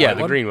 Yeah,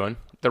 the one? green one,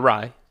 the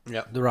rye.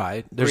 Yep. The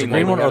rye. There's Green a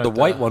green one one we or got the at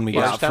white the one we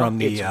got Bardstown? from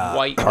the It's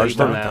white Cars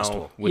label Bourbon now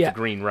Festival. with the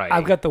green writing.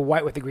 I've got the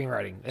white with the green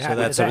writing. So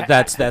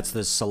that's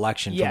the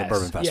selection yes, for the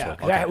Bourbon Festival.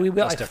 Yeah, Okay. we got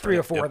That's like 3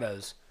 or different. 4 Yep. of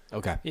those.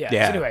 Okay. Yeah. So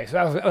anyway,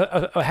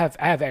 so I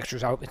have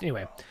extras.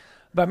 Anyway,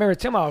 but I remember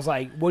Tim. I was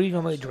like, "What do you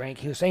normally drink?"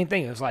 He was same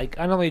thing. It was like,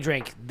 "I normally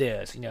drink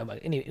this,"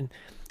 But and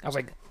I was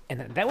like,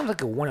 and that one's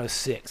like a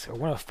 106 or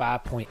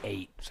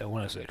 105.8, so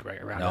 106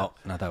 right around. No,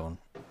 not that one.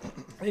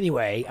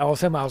 Anyway, I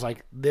was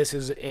like, "This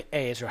is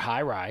it's a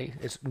high rye.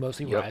 It's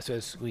mostly Yep. rye, so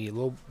it's a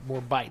little more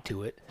bite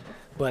to it,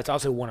 but it's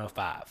also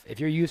 105. If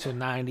you're used to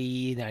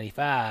 90,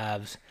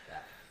 95s,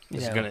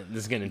 This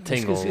is gonna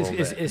tingle a little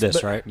bit.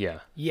 This, right? Yeah.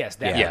 Yes,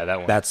 that Yeah, that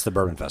one. That's the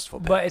Bourbon Festival.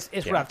 pick. But it's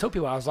what Yeah. I've told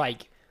people. I was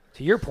like,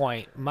 to your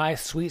point, my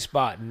sweet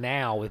spot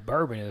now with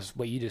bourbon is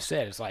what you just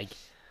said. It's like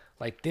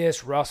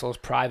this Russell's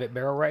Private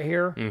Barrel right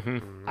here.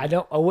 Mm-hmm.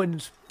 I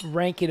wouldn't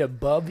rank it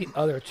above the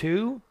other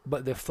two,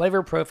 but the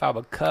flavor profile,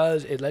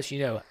 because it lets you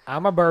know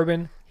I'm a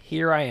bourbon.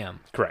 Here I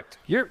am. Correct.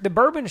 The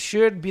bourbon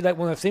should be like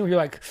one of those things where you're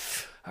like,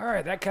 all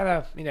right, that kind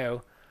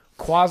of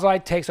quasi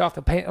takes off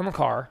the paint on the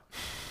car,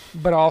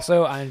 but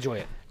also I enjoy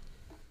it.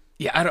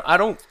 Yeah,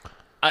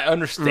 I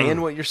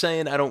understand what you're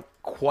saying. I don't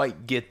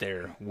quite get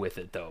there with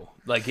it though.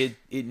 Like it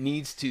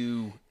needs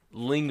to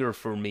linger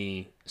for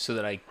me so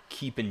that I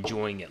keep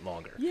enjoying it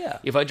longer. Yeah.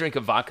 If I drink a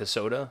vodka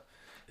soda,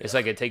 it's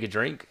like I take a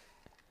drink,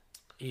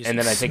 You and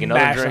then I take smash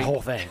another drink, the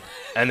whole thing.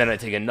 and then I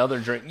take another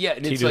drink. Yeah,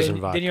 and it's Tito's like and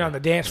vodka. Then you're on the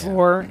dance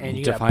floor, and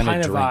you got a Define a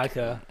pint of drink.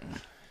 vodka.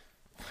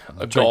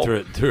 a Drink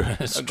gulp. through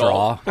a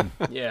straw.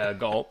 Yeah, a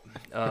gulp.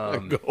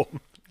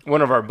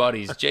 One of our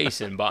buddies,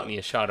 Jason, bought me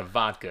a shot of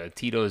vodka,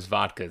 Tito's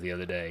vodka, the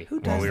other day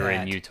when does we were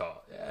in that? Utah.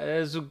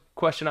 That's a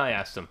question I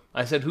asked him.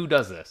 I said, "Who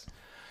does this?"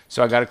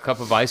 So I got a cup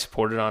of ice,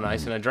 poured it on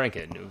ice, and I drank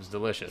it, and it was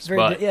delicious.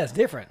 Yeah, it's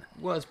different.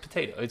 Well, it's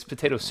potato. It's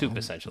potato soup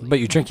essentially. But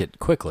you drink it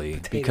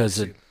quickly because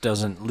soup. it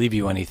doesn't leave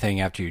you anything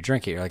after you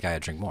drink it. You're like, I gotta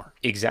drink more.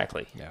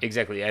 Exactly. Yeah.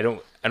 Exactly. I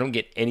don't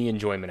get any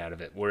enjoyment out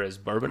of it. Whereas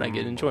bourbon, I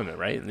get enjoyment,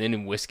 right? And then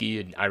in whiskey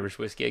and Irish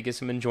whiskey, I get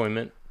some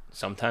enjoyment.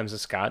 Sometimes a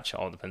Scotch.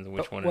 All depends on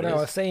which one What it I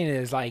was is. saying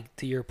is, like,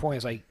 to your point,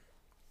 is like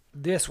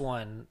this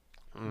one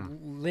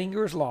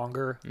lingers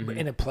longer, but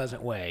in a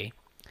pleasant way.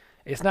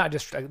 It's not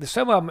just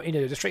some of them,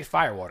 just straight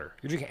fire water.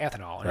 You're drinking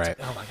ethanol, and Right. it's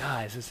like, oh my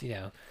god, is this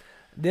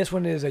This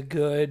one is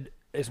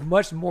it's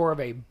much more of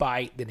a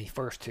bite than the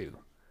first two.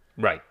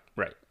 Right.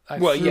 Right.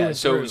 Like Well, through yeah. and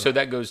So through.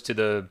 that goes to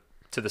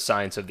the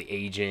science of the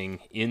aging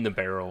in the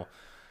barrel.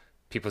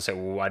 People say,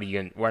 well, why are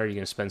you going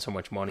to spend so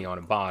much money on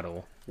a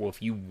bottle? Well, if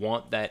you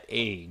want that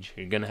age,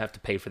 you're going to have to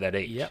pay for that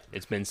age. Yep.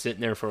 It's been sitting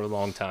there for a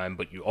long time,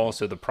 but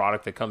the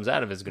product that comes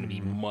out of it is going to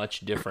be much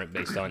different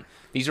based on,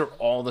 these are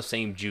all the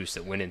same juice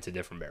that went into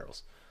different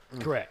barrels.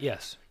 Correct.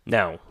 Yes.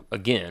 Now,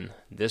 again,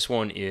 this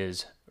one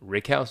is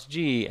Rickhouse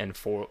G and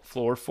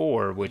Floor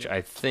 4, which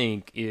I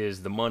think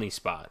is the money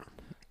spot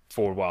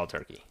for Wild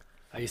Turkey.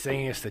 Are you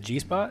saying it's the G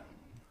spot?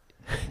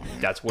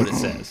 That's what it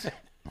says.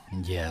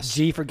 Yes.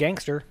 G for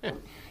gangster.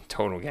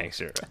 Total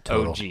gangster.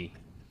 Total. OG.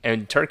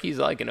 And Turkey's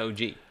like an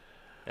OG.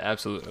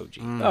 Absolute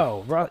OG.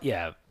 Oh, right.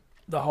 Yeah,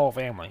 the whole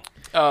family.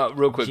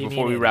 Real quick, Jimmy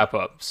before we and wrap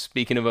up,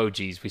 speaking of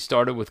OGs, we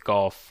started with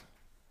golf.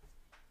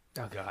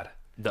 Oh God.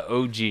 The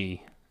OG,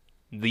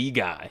 the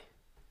guy,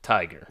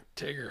 Tiger.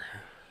 Tigger.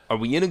 Are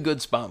we in a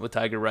good spot with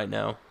Tiger right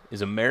now?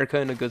 Is America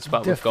in a good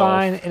spot with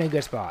Define golf? in a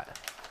good spot.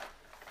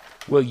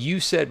 Well, you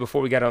said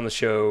before we got on the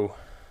show,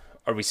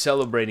 are we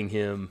celebrating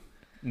him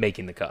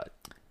making the cut?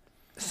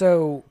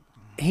 So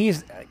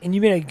and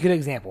you made a good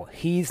example.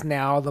 He's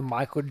now the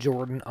Michael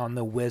Jordan on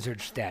the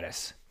Wizards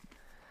status.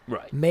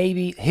 Right.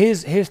 Maybe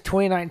his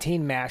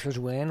 2019 Masters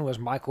win was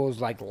Michael's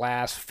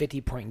last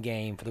 50-point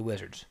game for the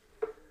Wizards.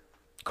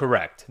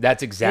 Correct.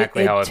 That's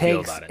exactly how I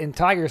feel about it. And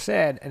Tiger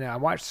said, and I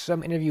watched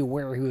some interview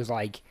where he was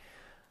like,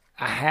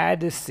 I had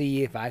to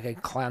see if I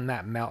could climb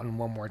that mountain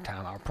one more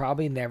time. I'll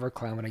probably never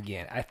climb it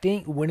again. I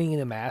think winning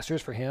the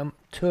Masters for him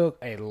took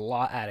a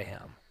lot out of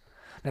him.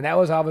 Now, that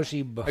was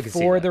obviously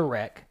before that. the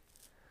wreck,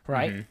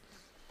 right?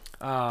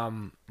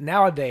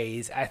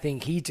 Nowadays, I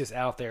think he's just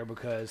out there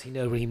because he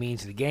knows what he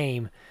means to the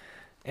game.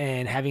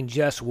 And having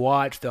just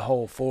watched the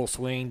whole Full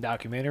Swing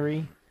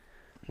documentary,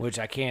 which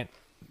I can't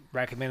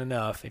recommend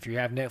enough. If you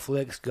have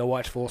Netflix, go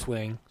watch Full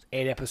Swing. It's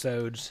 8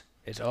 episodes.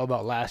 It's all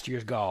about last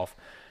year's golf.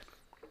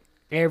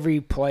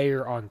 Every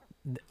player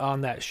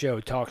on that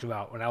show talks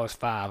about when I was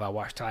 5, I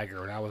watched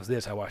Tiger. When I was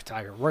this, I watched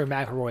Tiger. Rory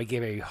McIlroy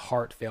gave a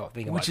heartfelt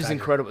thing about Which is Tiger.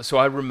 incredible. So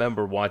I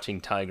remember watching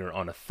Tiger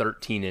on a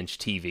 13-inch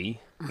TV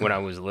when I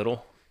was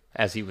little,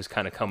 as he was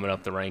kind of coming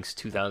up the ranks.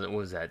 2000, what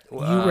was that? You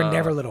were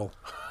never little.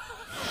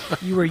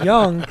 You were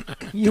young.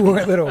 You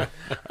weren't little.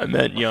 I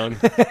meant young.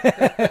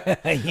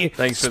 You-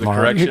 Thanks for the Smart.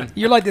 correction.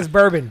 You're like this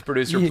bourbon.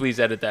 Producer, You- please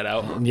edit that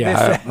out.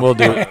 Yeah, we'll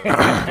do it.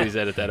 Please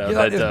edit that out. You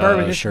like That, this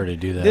bourbon. Be sure to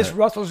do that. This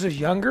Russell's just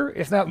younger.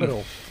 It's not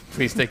little.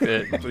 please take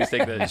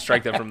that.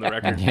 Strike that from the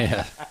record.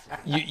 Yeah.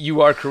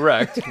 You are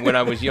correct. When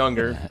I was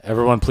younger,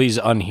 Everyone, please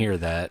unhear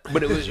that.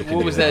 but it was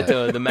what was that?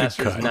 The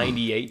Masters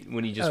 '98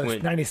 when he just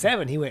went.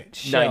 97. He went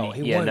shell.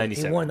 90, He yeah, won.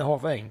 97. He won the whole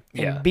thing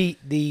and Yeah. beat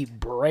the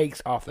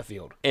brakes off the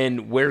field.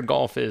 And where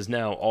golf is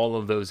now, all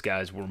of those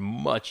guys were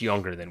much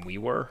younger than we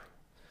were,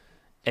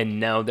 and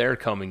now they're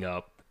coming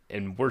up,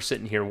 and we're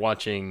sitting here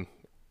watching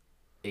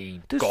a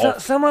Dude,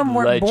 golf. some of them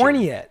weren't legend.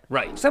 born yet.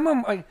 Right. Some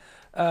of them,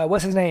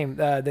 what's his name?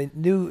 The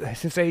new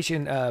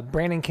sensation,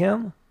 Brandon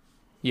Kim.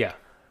 Yeah.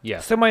 Yeah.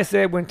 Somebody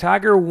said when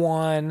Tiger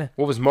won,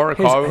 What was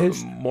Morikawa?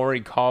 his-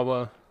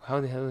 Morikawa.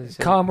 How the hell is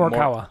it? Colin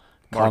Morikawa.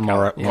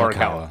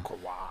 Morikawa.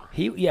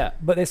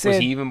 But they said Was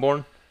he even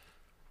born?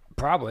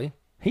 probably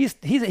he's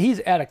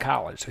out of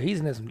college, so he's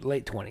in his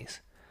late 20s.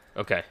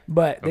 Okay.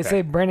 But they Okay.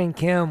 say Brandon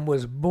Kim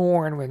was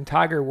born when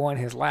Tiger won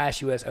his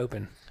last U.S.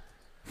 Open.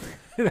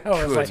 I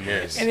was like,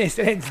 Goodness. and they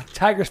said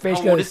Tiger's face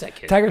How goes. old is that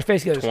kid? Tiger's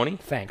face goes. 20?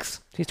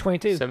 Thanks. He's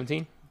 22.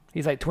 17.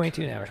 He's like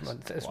 22 now or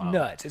something. It's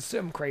nuts. It's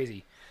something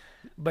crazy.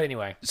 But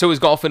anyway, So is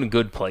golf in a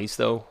good place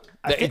though?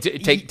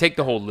 think- Take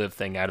the whole live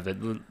thing out of it.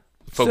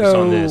 Focus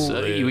on this.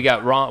 We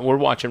got Rom. We're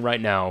watching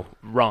right now.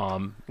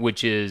 Rom,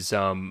 which is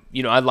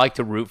I'd like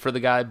to root for the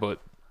guy, but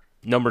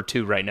number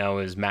 2 right now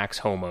is Max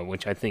Homa,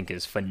 which I think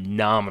is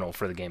phenomenal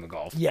for the game of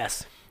golf.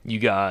 yes, You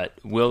got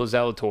Will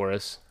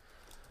Zalatoris.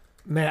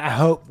 man. I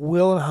hope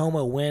Will and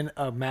Homa win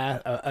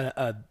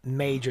a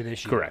major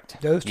this year. Correct.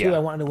 Those two, Yeah. I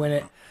want them to win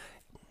it.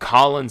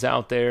 Collins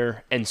out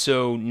there, and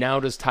so now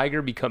does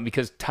Tiger become,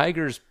 because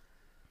Tiger's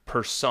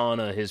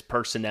persona, his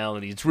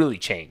personality, it's really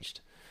changed.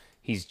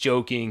 He's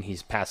joking.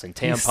 He's passing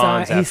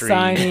tampons He's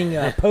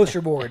signing poster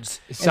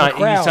boards. He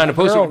signed a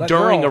poster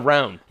during a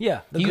round.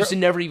 Yeah. He used to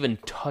never even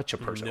touch a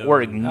person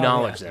or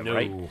acknowledge them,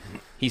 right?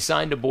 He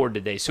signed a board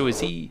today. So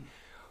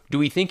do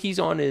we think he's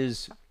on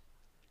his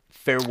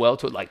farewell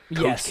tour, like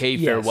Coach K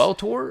farewell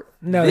tour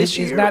this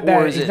year? Not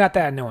that, he's not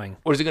that annoying.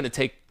 Or is it going to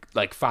take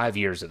like 5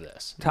 years of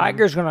this?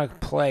 Tiger's going to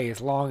play as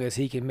long as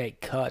he can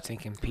make cuts and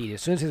compete.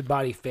 As soon as his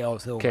body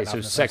fails, he'll Okay,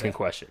 so second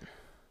question.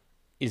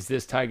 Is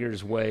this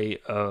Tiger's way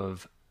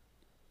of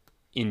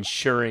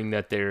ensuring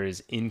that there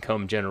is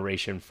income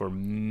generation for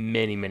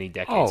many, many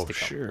decades to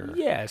come? Sure.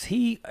 Yes,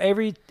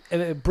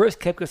 Bruce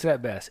Koepka said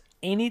it best.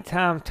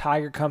 Anytime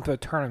Tiger comes to a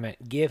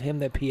tournament, give him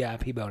the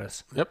PIP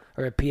bonus. Yep.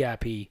 Or a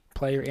PIP,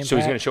 player impact. So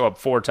he's going to show up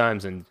 4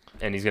 times and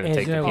he's going to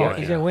take the PIP.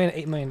 He's going to win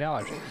 $8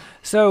 million.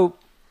 So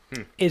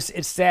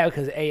it's sad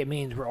because it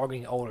means we're all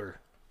getting older,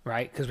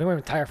 right? Because remember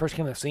when Tiger first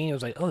came on the scene, it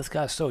was like, oh, this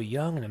guy's so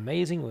young and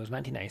amazing. It was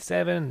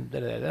 1997. Da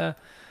da da.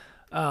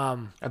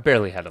 I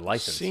barely had a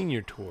license.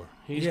 Senior tour.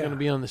 He's going to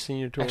be on the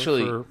senior tour.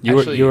 Actually, for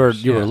You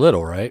were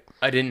little, right?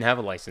 I didn't have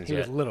a license He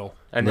yet. was little.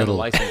 I didn't have a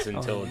license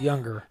until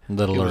Younger. He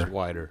was Littler.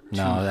 wider.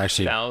 No,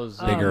 actually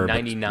bigger, but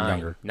 99,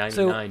 younger.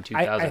 99,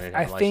 2000.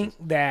 I think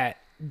that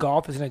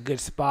golf is in a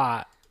good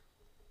spot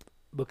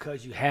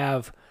because you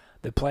have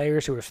the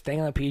players who are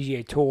staying on the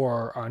PGA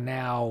Tour are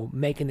now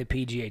making the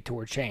PGA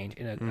Tour change.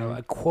 And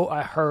a quote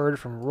I heard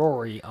from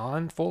Rory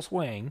on Full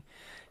Swing,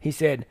 he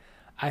said,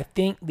 I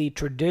think the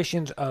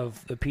traditions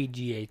of the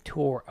PGA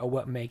Tour are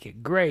what make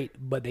it great,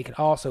 but they can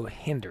also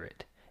hinder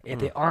it. If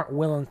they aren't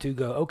willing to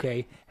go,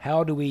 okay,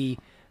 how do we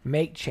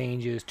make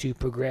changes to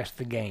progress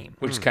the game?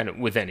 Which is kind of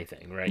with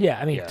anything, right? Yeah,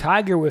 I mean,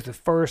 Tiger was the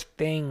first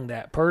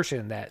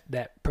person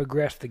that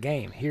progressed the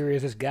game. Here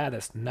is this guy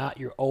that's not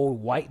your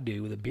old white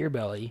dude with a beer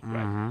belly,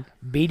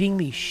 beating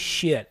the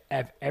shit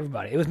out of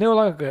everybody. It was no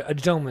longer a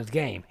gentleman's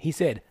game. He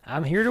said,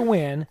 I'm here to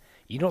win.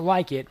 You don't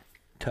like it,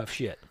 tough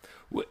shit.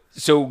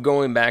 So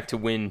going back to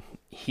when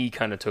he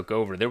kind of took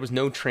over, there was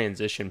no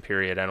transition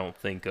period, I don't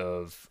think,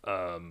 of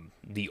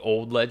the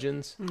old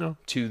legends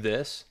to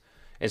this.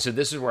 And so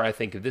this is where I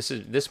think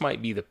this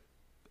might be the,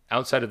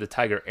 outside of the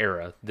Tiger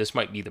era, this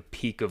might be the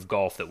peak of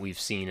golf that we've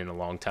seen in a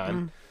long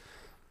time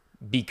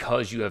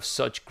because you have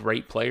such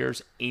great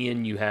players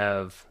and you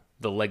have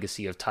the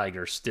legacy of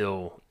Tiger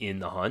still in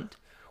the hunt,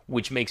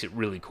 which makes it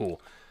really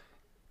cool.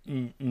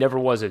 Never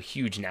was a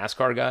huge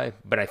NASCAR guy,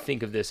 but I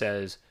think of this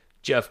as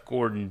Jeff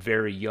Gordon,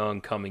 very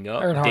young, coming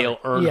up. Dale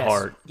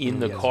Earnhardt in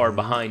the car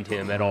behind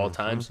him at all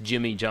times.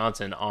 Jimmy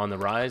Johnson on the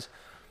rise.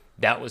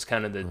 That was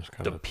kind of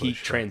the peak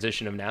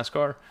transition of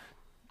NASCAR.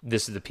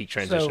 This is the peak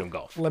transition of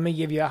golf. Let me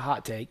give you a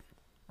hot take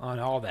on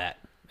all that.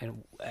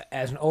 And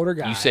as an older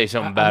guy, You say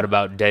something bad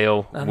about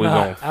Dale, we're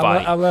going to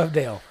fight. I love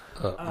Dale.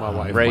 My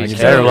wife. Raise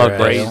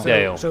Dale.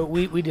 Dale. So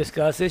we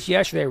discussed this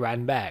yesterday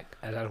riding back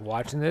as I was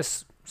watching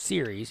this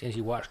series as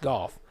you watch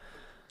golf.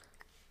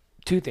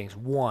 Two things.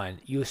 One,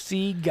 you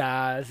see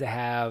guys that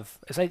have,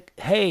 it's like,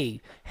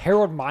 hey,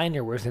 Harold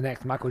Miner was the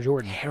next Michael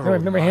Jordan.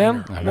 Remember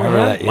him? I remember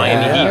that.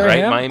 Miami Heat, Remember right?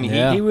 him? Miami Heat.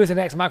 Yeah. He was the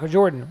next Michael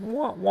Jordan.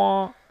 Wah,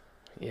 wah.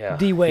 Yeah.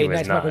 D-Wade, he was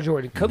next not. Michael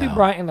Jordan. Kobe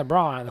Bryant and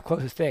LeBron are the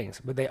closest things,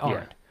 but they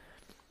aren't.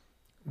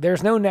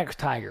 There's no next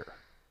Tiger.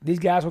 These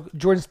guys,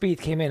 Jordan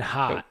Spieth came in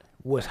hot,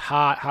 was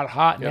hot.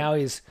 Yep. Now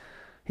he's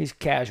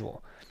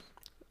casual.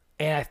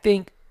 And I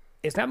think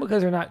it's not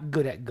because they're not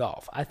good at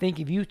golf. I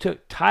think if you took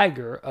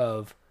Tiger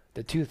of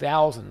the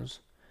 2000s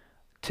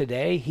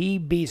today, he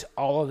beats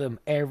all of them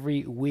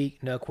every week,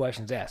 no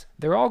questions asked.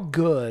 They're all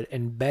good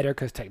and better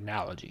because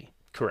technology.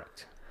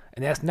 Correct.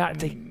 And that's not to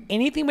take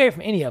anything away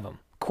from any of them.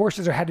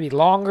 Courses are had to be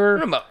longer.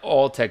 I don't know about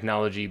all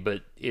technology,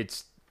 but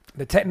it's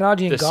The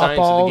technology in the golf science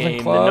of balls the game,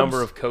 and clubs. the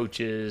number of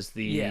coaches,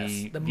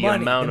 the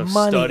amount of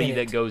study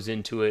that goes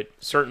into it,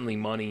 certainly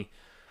money.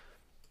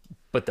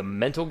 But the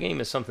mental game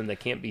is something that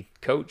can't be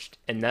coached,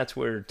 and that's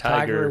where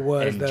Tiger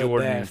was and the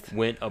Jordan best.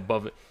 went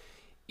above it.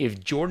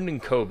 If Jordan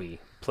and Kobe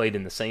played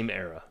in the same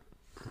era,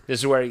 this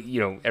is where,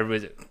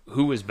 everybody's,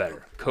 who was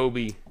better?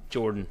 Kobe,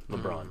 Jordan,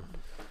 LeBron.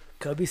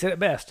 Kobe said it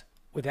best.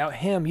 Without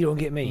him, you don't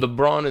get me.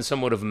 LeBron is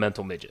somewhat of a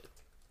mental midget.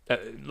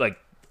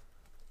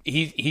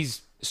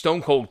 He's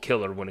stone cold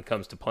killer when it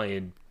comes to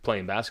playing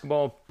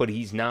basketball, but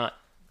he's not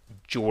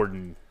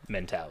Jordan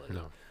mentality.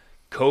 No.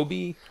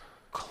 Kobe,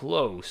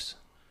 close,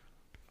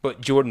 but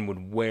Jordan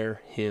would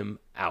wear him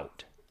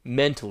out.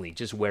 Mentally,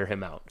 just wear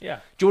him out. Yeah.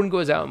 Jordan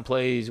goes out and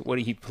plays,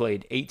 he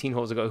played 18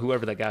 holes ago,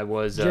 whoever that guy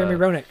was. Jeremy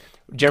Roenick.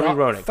 Jeremy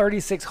Roenick.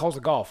 36 holes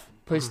of golf.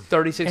 Plays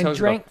 36 And holes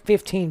drank of golf.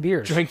 15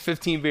 beers. Drank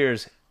 15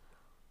 beers.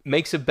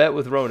 Makes a bet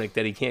with Roenick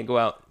that he can't go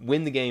out,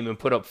 win the game, and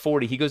put up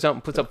 40. He goes out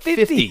and puts up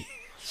 50.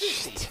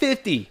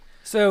 50.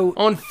 So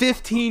On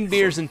 15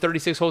 beers and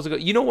 36 holes of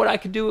golf. You know what I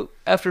could do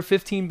after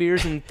 15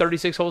 beers and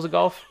 36 holes of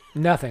golf?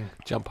 nothing.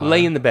 Jump high.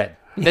 Lay in the bed.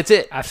 That's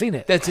it. I've seen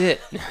it. That's it.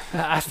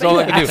 I've all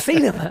I can do. I've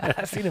seen him.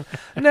 I've seen him.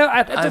 No,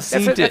 that's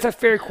it. a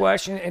fair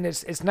question, and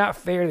it's not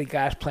fair the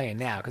guys playing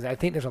now because I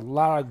think there's a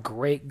lot of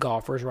great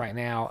golfers right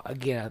now.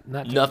 Again,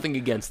 Nothing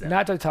against them.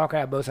 Not to talk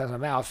out both sides of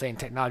my mouth saying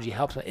technology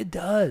helps them. It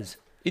does.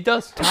 It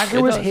does.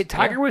 Tiger was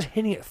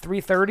hitting at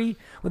 330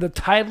 with a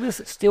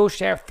Titleist steel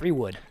shaft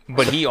 3-wood.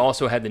 But he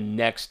also had the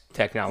next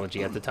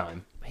technology at the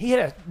time. He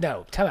had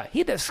He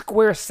had a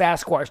square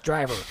Sasquatch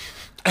driver.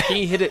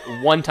 He hit it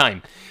one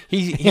time.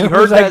 He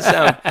heard that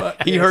sound.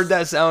 He heard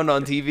that sound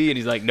on TV, and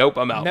he's like, "Nope,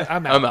 I'm out. No,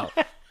 I'm out.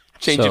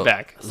 Change it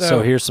back."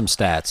 So here's some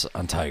stats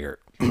on Tiger,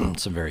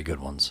 some very good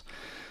ones.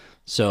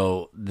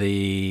 So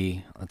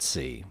let's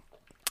see,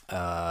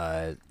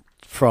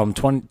 from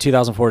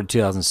 2004 to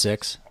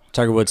 2006,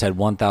 Tiger Woods had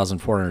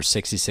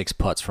 1,466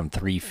 putts from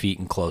 3 feet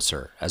and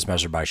closer, as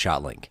measured by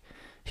ShotLink.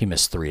 He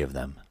missed 3 of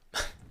them.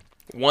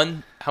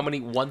 How many?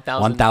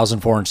 1,000?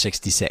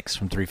 1,466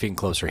 from 3 feet and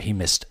closer. He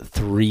missed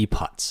 3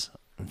 putts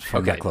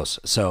from that close.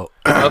 So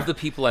of the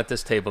people at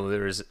this table,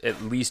 there is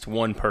at least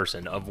one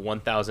person of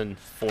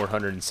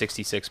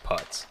 1,466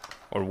 putts.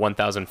 Or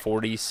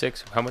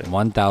 1,046? How many?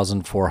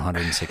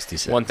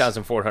 1,466.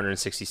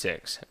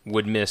 1,466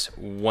 would miss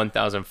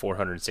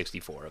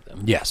 1,464 of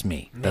them. Yes,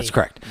 me. That's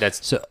correct.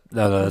 That's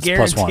that's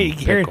plus one.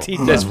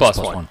 Guaranteed. That's plus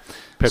one.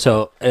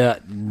 So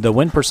the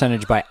win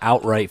percentage by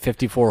outright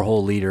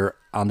 54-hole leader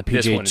on the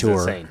PGA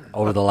Tour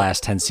over the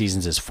last 10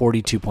 seasons is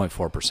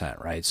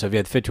 42.4%, right? So if you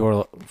had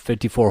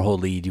 54-hole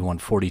lead, you won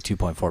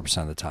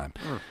 42.4% of the time.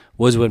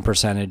 Woods win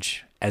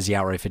percentage as the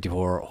outright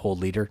 54-hole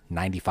leader,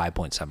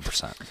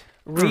 95.7%.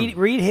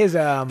 Read his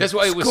That's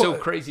why it was so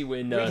crazy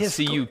when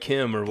CU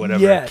Kim or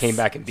whatever came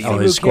back and beat him.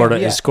 He scored a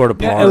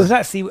par. It was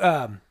not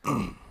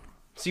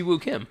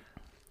Siwoo Kim.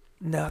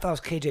 No, I thought it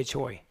was KJ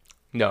Choi.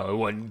 No, it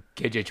wasn't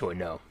KJ Choi.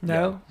 No.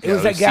 It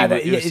was that guy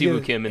that it was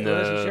Siwoo Kim in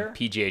the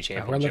PGA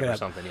Championship or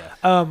something.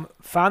 Yeah.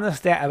 Find the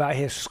stat about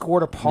his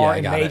scored a par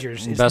in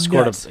majors. Best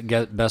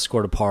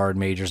scored a par in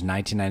majors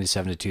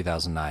 1997 to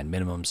 2009.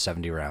 Minimum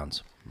 70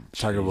 rounds.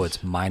 Tiger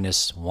Woods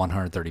minus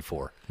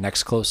 134.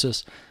 Next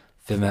closest,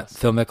 Phil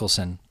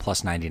Mickelson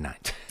plus 99.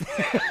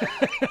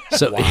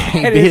 So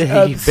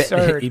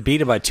he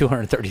beat him by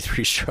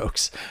 233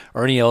 strokes.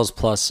 Ernie Els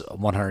plus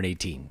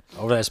 118.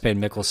 Over that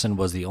span, Mickelson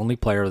was the only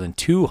player within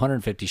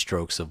 250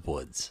 strokes of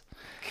Woods.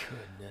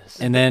 Goodness.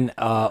 And then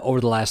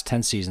over the last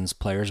 10 seasons,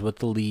 players with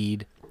the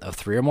lead of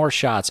 3 or more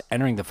shots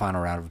entering the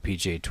final round of a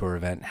PGA Tour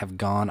event have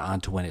gone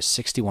on to win it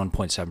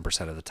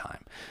 61.7% of the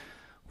time.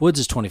 Woods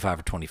is 25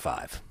 for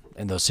 25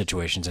 in those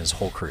situations in his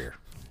whole career.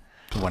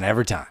 Won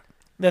every time.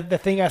 The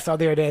thing I saw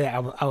the other day, that I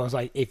was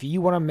like, if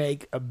you want to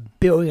make $1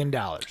 billion,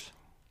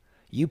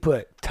 you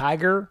put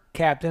Tiger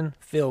captain,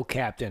 Phil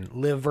captain,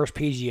 Live versus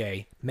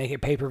PGA, make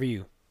it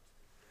pay-per-view.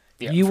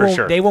 Yeah,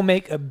 sure. They will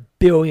make $1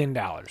 billion.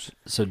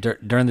 So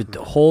during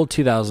the whole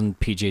 2000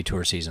 PGA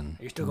Tour season,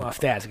 you're still going off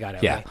stats, got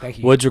it. Yeah, okay, thank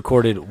you. Woods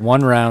recorded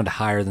 1 round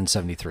higher than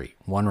 73.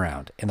 1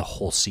 round in the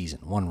whole season.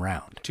 1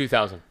 round.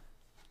 2000.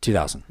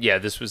 Yeah,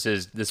 this was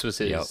his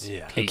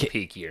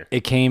peak year.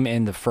 It came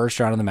in the first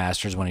round of the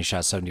Masters when he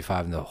shot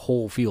 75, and the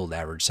whole field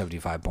averaged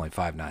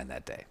 75.59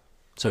 that day.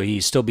 So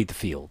he still beat the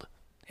field.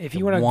 If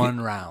you want to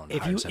 1 round.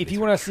 If you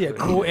want to see a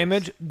cool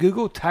image,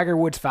 Google Tiger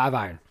Woods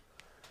 5-iron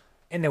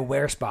in the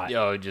wear spot.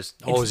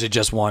 Is it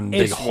just one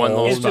big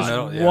hole? It's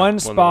just one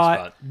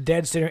spot,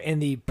 dead center in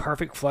the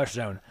perfect flush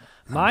zone.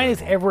 Mine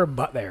is everywhere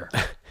but there.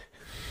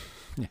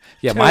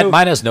 Yeah,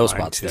 mine has no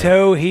spots there.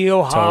 Toe,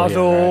 heel,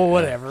 hosel,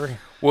 whatever.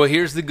 Well,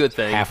 here's the good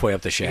thing. Halfway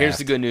up the shaft. Here's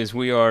the good news.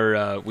 We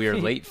are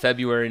late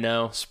February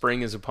now.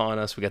 Spring is upon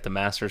us. We got the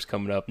Masters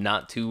coming up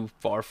not too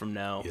far from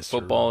now. Yes,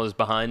 Football is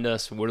behind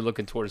us. We're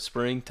looking towards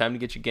spring. Time to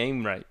get your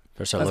game right.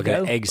 Better start looking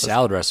at egg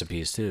salad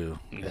recipes, too.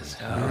 Let's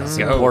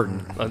go.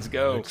 Important. Let's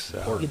go.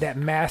 Get that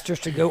Masters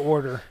to go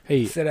order.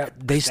 Hey,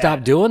 they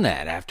stopped doing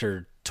that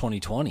after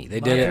 2020. They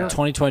did it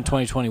 2020,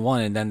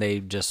 2021, and then they're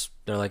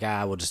like,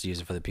 we'll just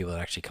use it for the people that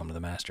actually come to the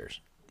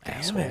Masters.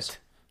 Damn it.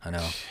 I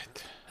know.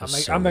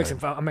 I'll make some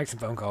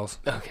phone calls.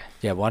 Okay.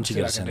 Yeah, why don't you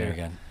get us in there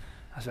again?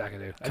 I'll see what I can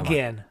do.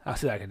 I'll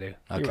see what I can do.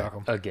 Okay. You're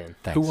welcome. Again.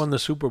 Thanks. Who won the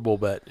Super Bowl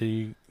bet?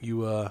 Did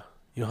you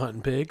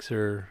hunting pigs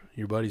or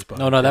your buddies?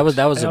 No, that was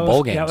a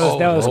bowl game.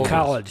 That was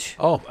college.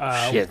 Oh,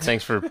 shit!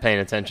 Thanks for paying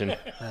attention.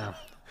 I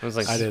was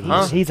like, I didn't.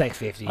 Huh? He's like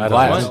 50.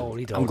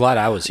 I'm glad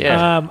I was here.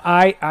 Yeah.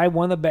 I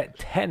won the bet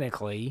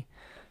technically.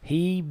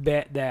 He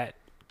bet that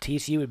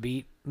TCU would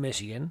beat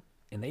Michigan,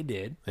 and they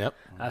did. Yep.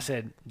 I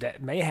said,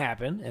 that may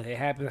happen. If it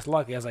happens, it's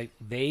lucky. I was like,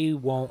 they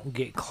won't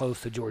get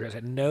close to Georgia. I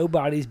said,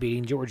 nobody's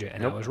beating Georgia.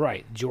 And I was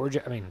right.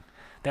 Georgia,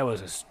 that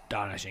was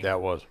astonishing. That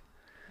was.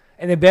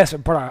 And the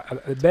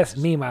best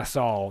meme I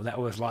saw, that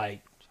was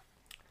like,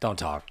 Don't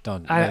talk.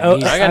 Don't. I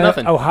got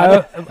nothing.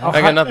 Ohio,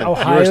 I got nothing.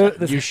 Ohio,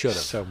 you should have.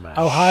 So mad.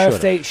 Ohio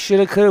State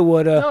shoulda, coulda,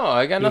 woulda. No,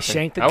 I got nothing.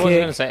 Shanked the I wasn't kick.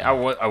 going to say.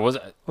 I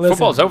wasn't. Listen,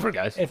 Football's over,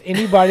 guys. If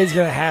anybody's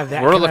going to have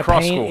that We're a kind of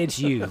lacrosse pain, school. it's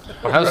you.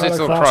 Ohio State's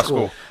a lacrosse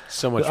school.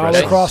 So much You are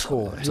wrestling. lacrosse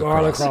school. You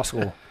are lacrosse. lacrosse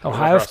school.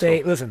 Ohio lacrosse State,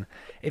 school. listen,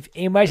 if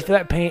anybody's feel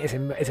that pain,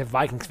 it's a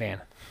Vikings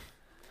fan.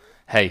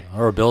 Hey,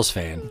 Or a Bills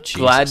fan. Jesus.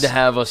 glad to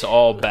have us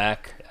all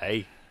back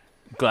Hey,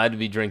 glad to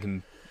be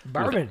drinking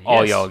Bourbon, with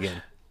all yes. y'all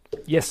again.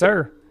 Yes,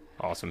 sir.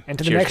 Awesome. And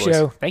to the Cheers, next boys.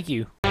 show. Thank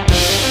you.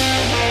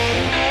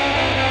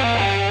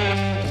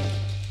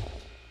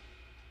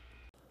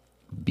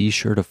 Be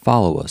sure to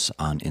follow us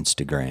on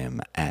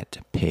Instagram at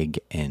Pig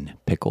and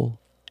Pickle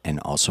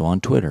and also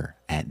on Twitter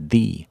at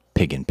The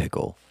Pig and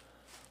Pickle.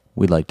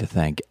 We'd like to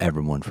thank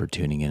everyone for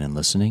tuning in and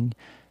listening.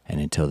 And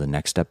until the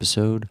next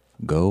episode,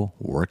 go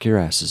work your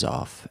asses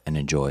off and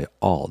enjoy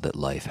all that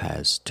life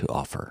has to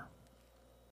offer.